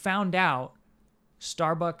you found out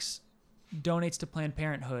Starbucks donates to Planned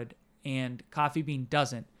Parenthood and Coffee Bean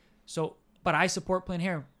doesn't, but I support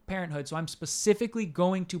Planned Parenthood, so I'm specifically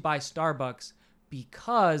going to buy Starbucks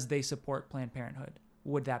because they support Planned Parenthood.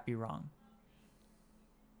 Would that be wrong?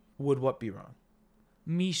 Would what be wrong?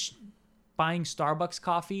 Me buying Starbucks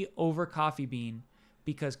coffee over Coffee Bean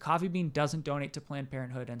because Coffee Bean doesn't donate to Planned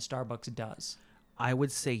Parenthood and Starbucks does. I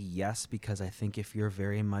would say yes, because I think if you're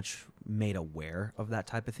very much made aware of that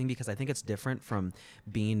type of thing, because I think it's different from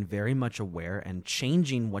being very much aware and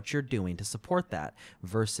changing what you're doing to support that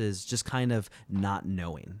versus just kind of not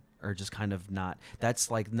knowing or just kind of not.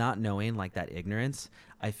 That's like not knowing, like that ignorance.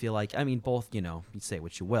 I feel like, I mean, both, you say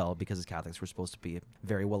what you will, because as Catholics, we're supposed to be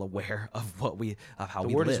very well aware of how we live. The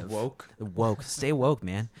word is woke. Woke. Stay woke,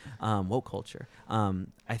 man. Woke culture.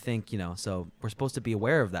 I think, so we're supposed to be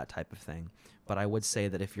aware of that type of thing. But I would say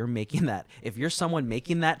that if you're someone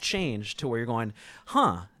making that change to where you're going,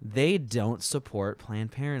 they don't support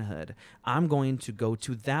Planned Parenthood, I'm going to go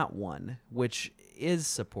to that one, which is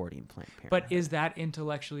supporting Planned Parenthood. But is that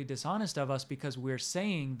intellectually dishonest of us because we're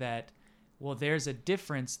saying that, well, there's a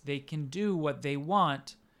difference. They can do what they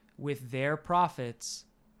want with their profits.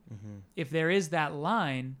 Mm-hmm. If there is that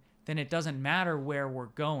line, then it doesn't matter where we're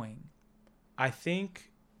going. I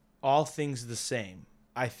think all things the same.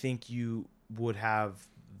 I think you would have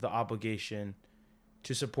the obligation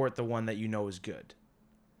to support the one that you know is good.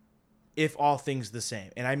 If all things the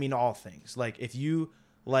same. And I mean all things. Like if you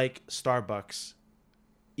like Starbucks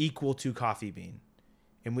equal to Coffee Bean,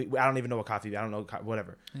 and I don't even know what Coffee Bean, I don't know,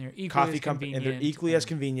 whatever. And they're equally coffee as company, and they're convenient, equally as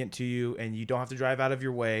convenient to you, and you don't have to drive out of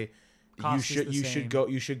your way. Cost is the same.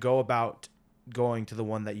 You should go about going to the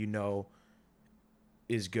one that you know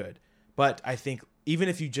is good. But I think even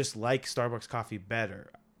if you just like Starbucks coffee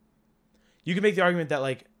better, you can make the argument that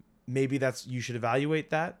like maybe you should evaluate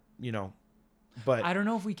that, but I don't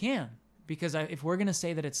know if we can, because if we're going to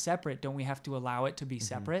say that it's separate, don't we have to allow it to be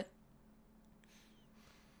separate?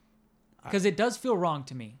 Because it does feel wrong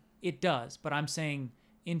to me. It does. But I'm saying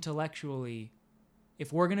intellectually,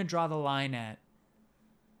 if we're going to draw the line at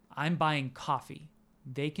I'm buying coffee,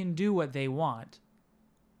 they can do what they want.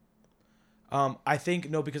 I think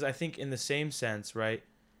no, because I think in the same sense, right?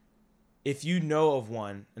 If you know of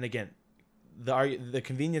one, and again, the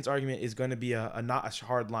convenience argument is going to be a not a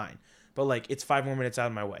hard line, but like it's 5 more minutes out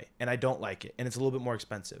of my way and I don't like it and it's a little bit more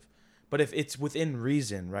expensive. But if it's within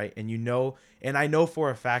reason, right, and and I know for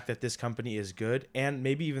a fact that this company is good and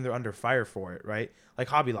maybe even they're under fire for it, right? Like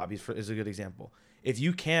Hobby Lobby is a good example. If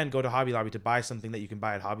you can go to Hobby Lobby to buy something that you can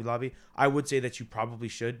buy at Hobby Lobby, I would say that you probably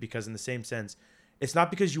should, because in the same sense, it's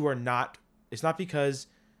not because you are not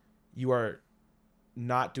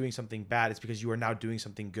doing something bad. It's because you are now doing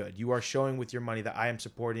something good. You are showing with your money that I am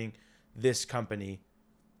supporting this company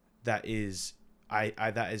that is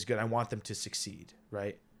that is good. I want them to succeed,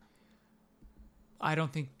 right? I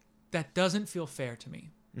don't think that doesn't feel fair to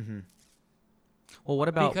me. Mm-hmm. Well, what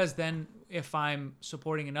about... Because then if I'm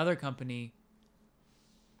supporting another company,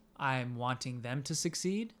 I'm wanting them to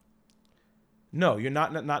succeed? No, you're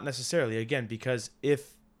not necessarily. Again, because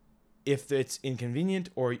if it's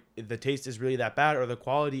inconvenient or the taste is really that bad or the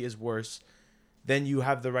quality is worse, then you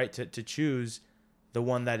have the right to choose the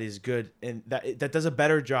one that is good and that does a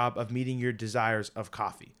better job of meeting your desires of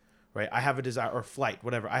coffee, right? I have a desire, or flight,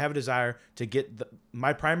 whatever. I have a desire to get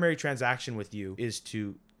my primary transaction with you is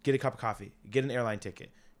to get a cup of coffee, get an airline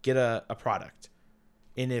ticket, get a product.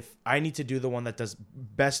 And if I need to do the one that does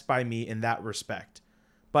best by me in that respect.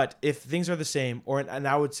 But if things are the same, and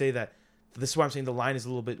I would say that this is why I'm saying the line is a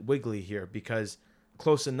little bit wiggly here, because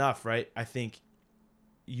close enough, right? I think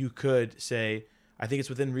you could say, I think it's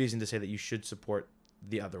within reason to say that you should support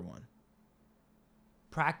the other one.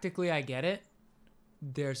 Practically, I get it.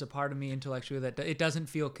 There's a part of me intellectually that it doesn't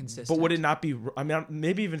feel consistent. But would it not be? I mean,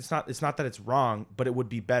 maybe even it's not that it's wrong, but it would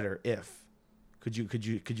be better if. Could you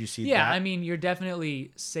see that? Yeah, I mean, you're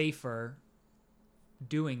definitely safer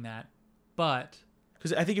doing that, but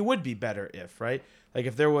because I think it would be better if, right? Like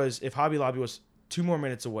if Hobby Lobby was 2 more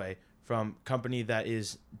minutes away from a company that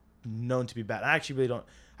is known to be bad. I actually really don't.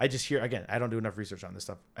 I just hear, again, I don't do enough research on this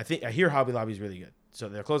stuff. I hear Hobby Lobby is really good. So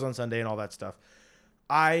they're closed on Sunday and all that stuff.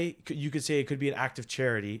 You could say it could be an act of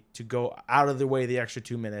charity to go out of the way the extra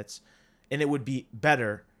 2 minutes, and it would be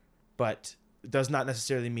better, but it does not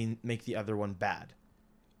necessarily make the other one bad.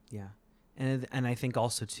 Yeah. And I think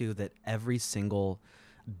also too that every single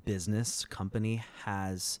business company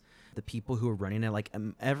has the people who are running it. Like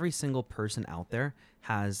every single person out there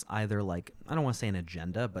has either like, I don't want to say an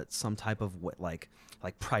agenda, but some type of like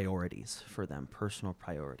priorities for them, personal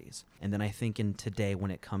priorities. And then I think in today,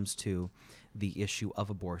 when it comes to the issue of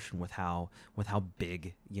abortion with how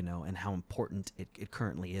big, you know, and how important it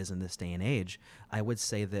currently is in this day and age, I would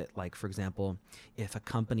say that, like, for example, if a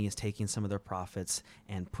company is taking some of their profits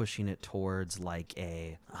and pushing it towards like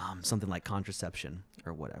a something like contraception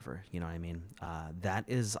or whatever, you know what I mean? That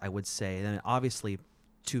is, I would say, and obviously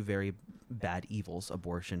two very bad evils,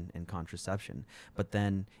 abortion and contraception. But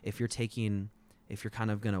then if you're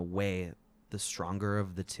kind of going to weigh the stronger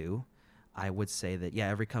of the two, I would say that, yeah,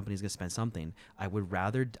 every company is going to spend something. I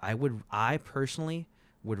personally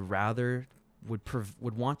would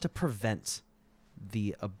want to prevent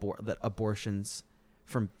that abortions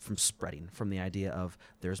from spreading, from the idea of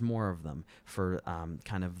there's more of them, for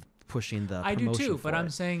kind of pushing the I do promotion too, for but I'm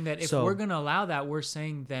it. saying that if So- we're going to allow that, we're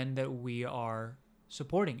saying then that we are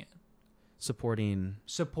supporting it. Supporting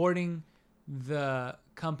The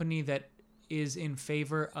company that is in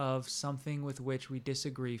favor of something with which we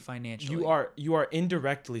disagree financially. You are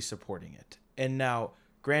indirectly supporting it. And now,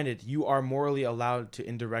 granted, you are morally allowed to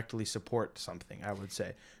indirectly support something, I would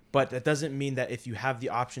say. But that doesn't mean that if you have the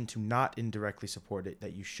option to not indirectly support it,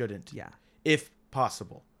 that you shouldn't. Yeah. If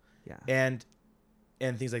possible. Yeah. And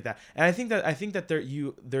things like that. And I think that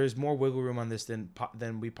there's more wiggle room on this than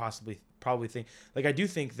we probably think. Like, I do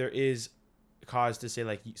think there is cause to say,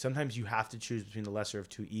 like, sometimes you have to choose between the lesser of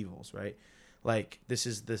two evils, right? Like, this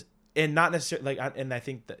is this, and not necessarily like, and I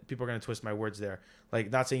think that people are going to twist my words there.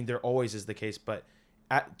 Like, not saying there always is the case, but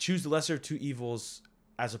choose the lesser of two evils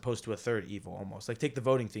as opposed to a third evil, almost. Like, take the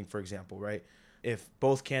voting thing, for example, right? If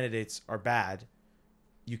both candidates are bad,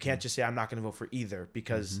 you can't just say, I'm not going to vote for either,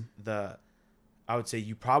 because I would say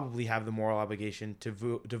you probably have the moral obligation to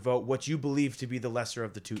vote what you believe to be the lesser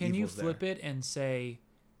of the two evils. Can you flip it and say,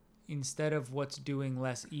 instead of what's doing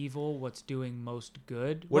less evil, what's doing most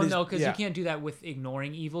good? No, because you can't do that with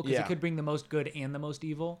ignoring evil, because it could bring the most good and the most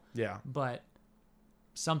evil. Yeah. But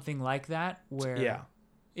something like that, where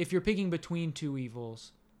if you're picking between two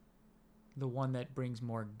evils, the one that brings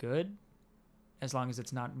more good, as long as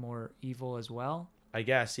it's not more evil as well. I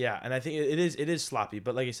guess, yeah. And I think it is sloppy.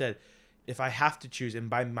 But like I said, if I have to choose, and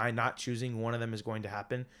by my not choosing, one of them is going to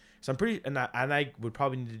happen. So I'm pretty, and I would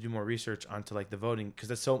probably need to do more research onto like the voting,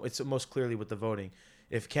 because it's most clearly with the voting.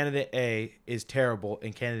 If candidate A is terrible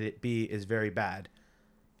and candidate B is very bad,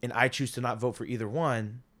 and I choose to not vote for either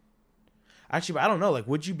one, actually, but I don't know. Like,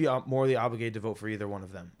 would you be morally obligated to vote for either one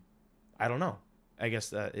of them? I don't know. I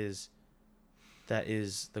guess that is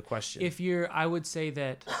the question. I would say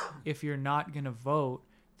that if you're not going to vote,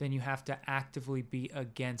 then you have to actively be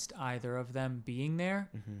against either of them being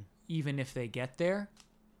there, even if they get there.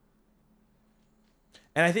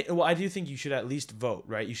 And I do think you should at least vote,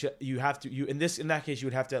 right? In that case, you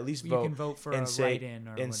would have to at least vote. You can vote for and a write-in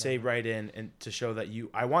or whatever. Say write-in, and to show that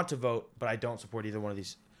I want to vote, but I don't support either one of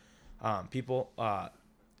these people.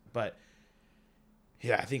 But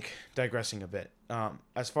yeah, I think digressing a bit.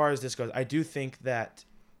 As far as this goes, I do think that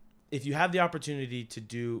if you have the opportunity to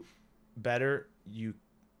do better, you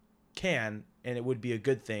can, and it would be a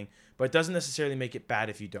good thing. But it doesn't necessarily make it bad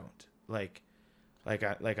if you don't.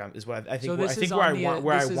 Is what I think. So this is on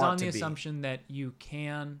the assumption that you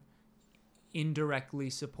can indirectly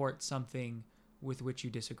support something with which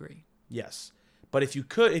you disagree. Yes, but if you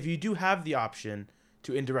do have the option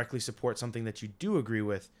to indirectly support something that you do agree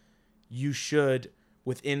with, you should,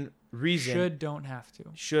 within reason. Don't have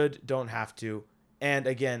to. And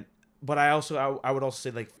again, but I would also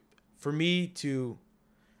say, like, for me to,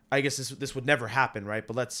 I guess this would never happen, right?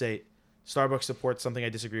 But let's say Starbucks supports something I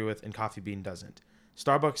disagree with and Coffee Bean doesn't.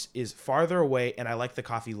 Starbucks is farther away and I like the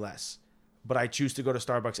coffee less, but I choose to go to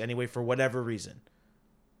Starbucks anyway for whatever reason.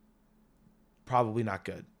 Probably not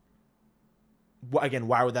good. Again,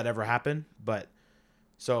 why would that ever happen? But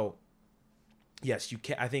so yes, you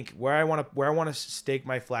can. I think where I want to stake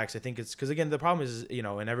my flags, I think it's because, again, the problem is,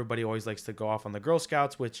 and everybody always likes to go off on the Girl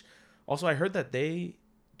Scouts, which also I heard that they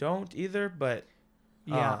don't either, but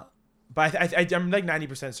yeah. But I'm like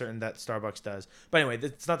 90% certain that Starbucks does. But anyway,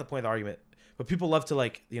 that's not the point of the argument. But people love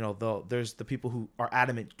to, there's the people who are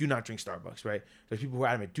adamant, do not drink Starbucks, right? There's people who are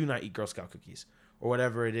adamant, do not eat Girl Scout cookies or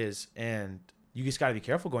whatever it is. And you just got to be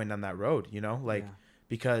careful going down that road,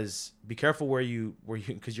 because be careful where you,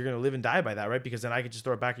 because you're going to live and die by that, right? Because then I could just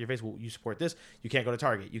throw it back in your face. Well, you support this. You can't go to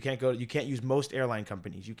Target. You can't use most airline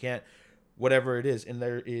companies. You can't, whatever it is. And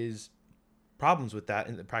there is problems with that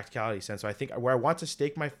in the practicality sense. So I think where I want to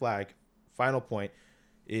stake my flag, final point,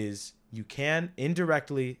 is you can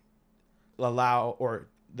indirectly allow, or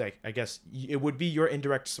like, I guess it would be your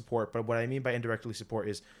indirect support, but what I mean by indirectly support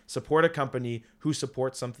is support a company who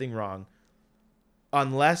supports something wrong,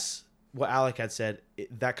 unless what Alec had said,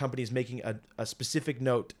 that company is making a specific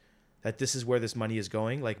note that this is where this money is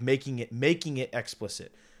going, like making it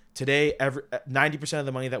explicit. Today, 90% of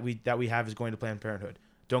the money that we have is going to Planned Parenthood.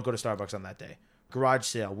 Don't go to Starbucks on that day. Garage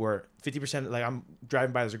sale where 50%, like I'm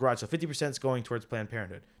driving by, there's a garage sale, 50% is going towards Planned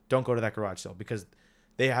Parenthood. Don't go to that garage sale because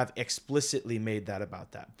they have explicitly made that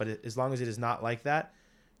about that. But as long as it is not like that,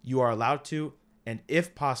 you are allowed to, and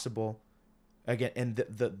if possible, again, and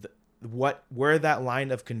where that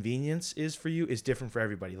line of convenience is for you is different for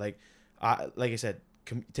everybody. Like I said,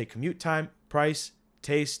 take commute time, price,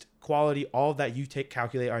 taste, quality, all of that you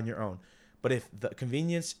calculate on your own. But if the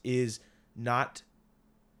convenience is not,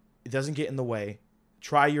 it doesn't get in the way,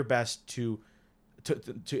 try your best to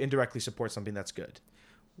indirectly support something that's good.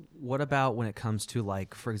 What about when it comes to,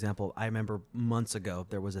 like, for example, I remember months ago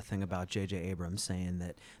there was a thing about J.J. Abrams saying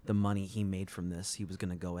that the money he made from this, he was going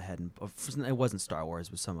to go ahead and, it wasn't Star Wars,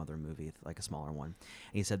 it was some other movie, like a smaller one.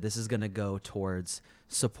 And he said this is going to go towards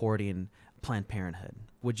supporting Planned Parenthood.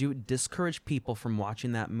 Would you discourage people from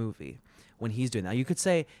watching that movie when he's doing that? Now, you could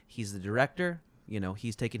say he's the director,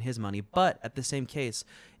 he's taking his money, but at the same case,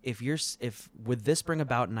 would this bring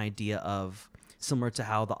about an idea of, similar to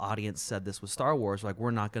how the audience said this with Star Wars, like, we're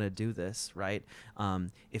not going to do this, right?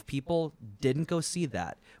 If people didn't go see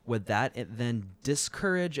that, would that then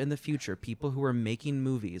discourage in the future people who are making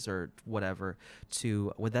movies or whatever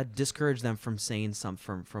would that discourage them from saying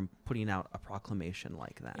from putting out a proclamation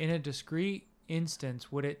like that? In a discrete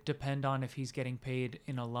instance, would it depend on if he's getting paid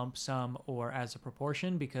in a lump sum or as a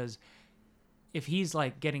proportion? Because if he's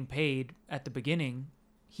like getting paid at the beginning,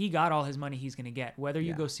 he got all his money he's going to get. Whether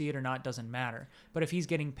you go see it or not doesn't matter. But if he's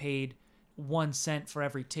getting paid 1 cent for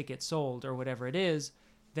every ticket sold or whatever it is,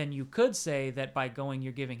 then you could say that by going,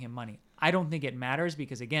 you're giving him money. I don't think it matters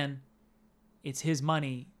because, again, it's his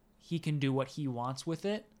money. He can do what he wants with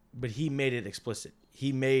it. But he made it explicit.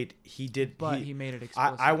 He made it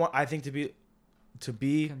explicit. I think to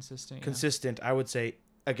be consistent, I would say,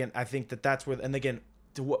 again, I think that's where, and again,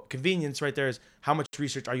 to what convenience right there is how much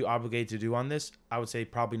research are you obligated to do on this? I would say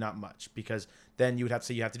probably not much, because then you would have to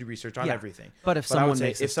say you have to do research on everything. But someone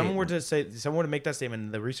were to make that statement,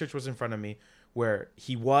 and the research was in front of me where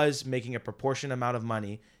he was making a proportionate amount of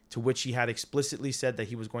money to which he had explicitly said that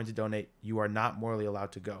he was going to donate, you are not morally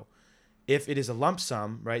allowed to go. If it is a lump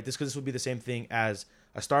sum, right? This would be the same thing as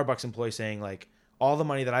a Starbucks employee saying, like, all the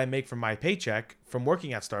money that I make from my paycheck from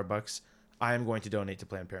working at Starbucks, I am going to donate to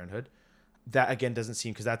Planned Parenthood. That, again, doesn't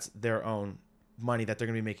seem, because that's their own money that they're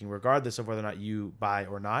going to be making regardless of whether or not you buy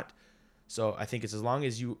or not. So I think it's as long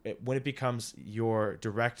as when it becomes your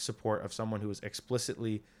direct support of someone who is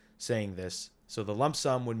explicitly saying this. So the lump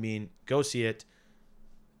sum would mean go see it.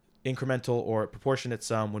 Incremental or proportionate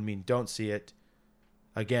sum would mean don't see it.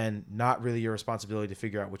 Again, not really your responsibility to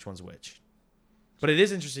figure out which one's which. But it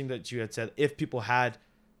is interesting that you had said if people had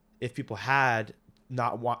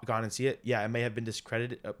not gone and see it, yeah, it may have been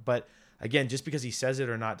discredited. But again, just because he says it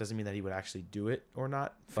or not doesn't mean that he would actually do it or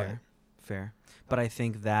not. Fair. But I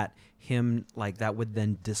think that that would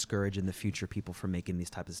then discourage in the future people from making these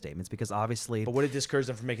types of statements, because obviously. But would it discourage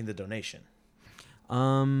them from making the donation?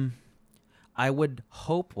 I would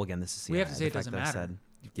hope. Well, again, this is we have to say it doesn't matter.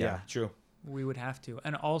 Yeah, true. We would have to,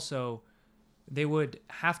 and also, they would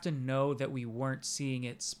have to know that we weren't seeing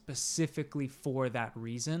it specifically for that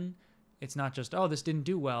reason. It's not just, oh, this didn't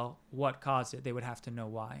do well. What caused it? They would have to know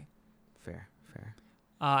why. Fair.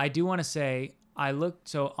 I do want to say,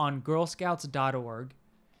 so on girlscouts.org,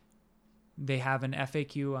 they have an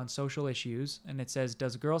FAQ on social issues, and it says,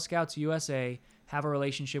 does Girl Scouts USA have a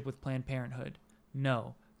relationship with Planned Parenthood?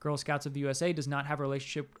 No. Girl Scouts of the USA does not have a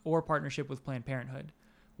relationship or partnership with Planned Parenthood.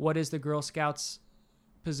 What is the Girl Scouts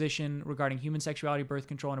position regarding human sexuality, birth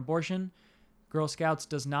control, and abortion? Girl Scouts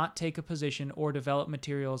does not take a position or develop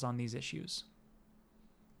materials on these issues.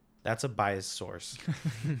 That's a biased source.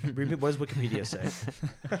 What does Wikipedia say?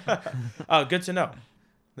 Oh, good to know.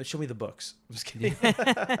 Show me the books. I'm just kidding.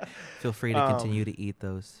 Feel free to continue to eat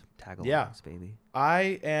those tag-alongs, baby.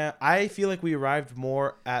 I feel like we arrived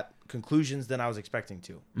more at conclusions than I was expecting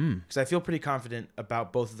to. Because I feel pretty confident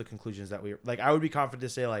about both of the conclusions that I would be confident to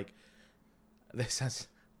say, like,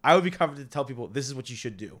 I would be confident to tell people this is what you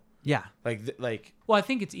should do. Yeah. Well, I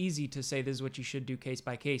think it's easy to say this is what you should do case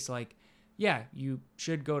by case. Like, yeah, you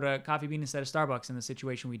should go to Coffee Bean instead of Starbucks in the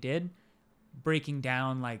situation we did, breaking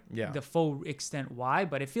down the full extent why.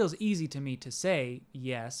 But it feels easy to me to say,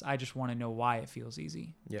 yes, I just want to know why it feels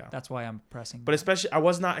easy. Yeah. That's why I'm pressing. But especially, I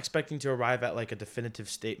was not expecting to arrive at like a definitive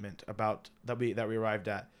statement about that we arrived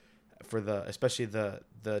at for especially the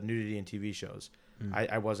nudity in TV shows.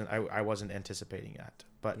 I wasn't anticipating that.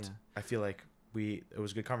 But I feel like it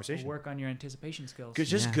was a good conversation. Work on your anticipation skills.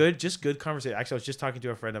 Just good conversation. Actually, I was just talking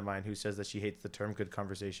to a friend of mine who says that she hates the term "good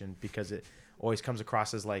conversation" because it always comes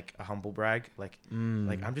across as like a humble brag, like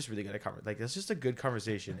I'm just really good at like that's just a good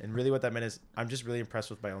conversation. And really, what that meant is I'm just really impressed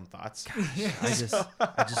with my own thoughts.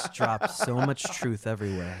 I just dropped so much truth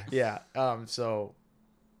everywhere. Yeah. So,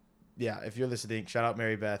 yeah, if you're listening, shout out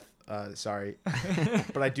Mary Beth. Sorry,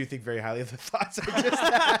 but I do think very highly of the thoughts I just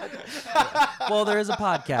had. Well, there is a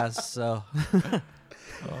podcast, so.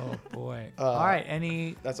 Oh boy! All right,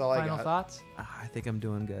 any that's all I final got. thoughts? I think I'm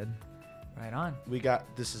doing good. Right on.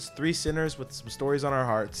 This is 3 sinners with some stories on our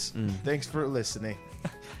hearts. Thanks for listening.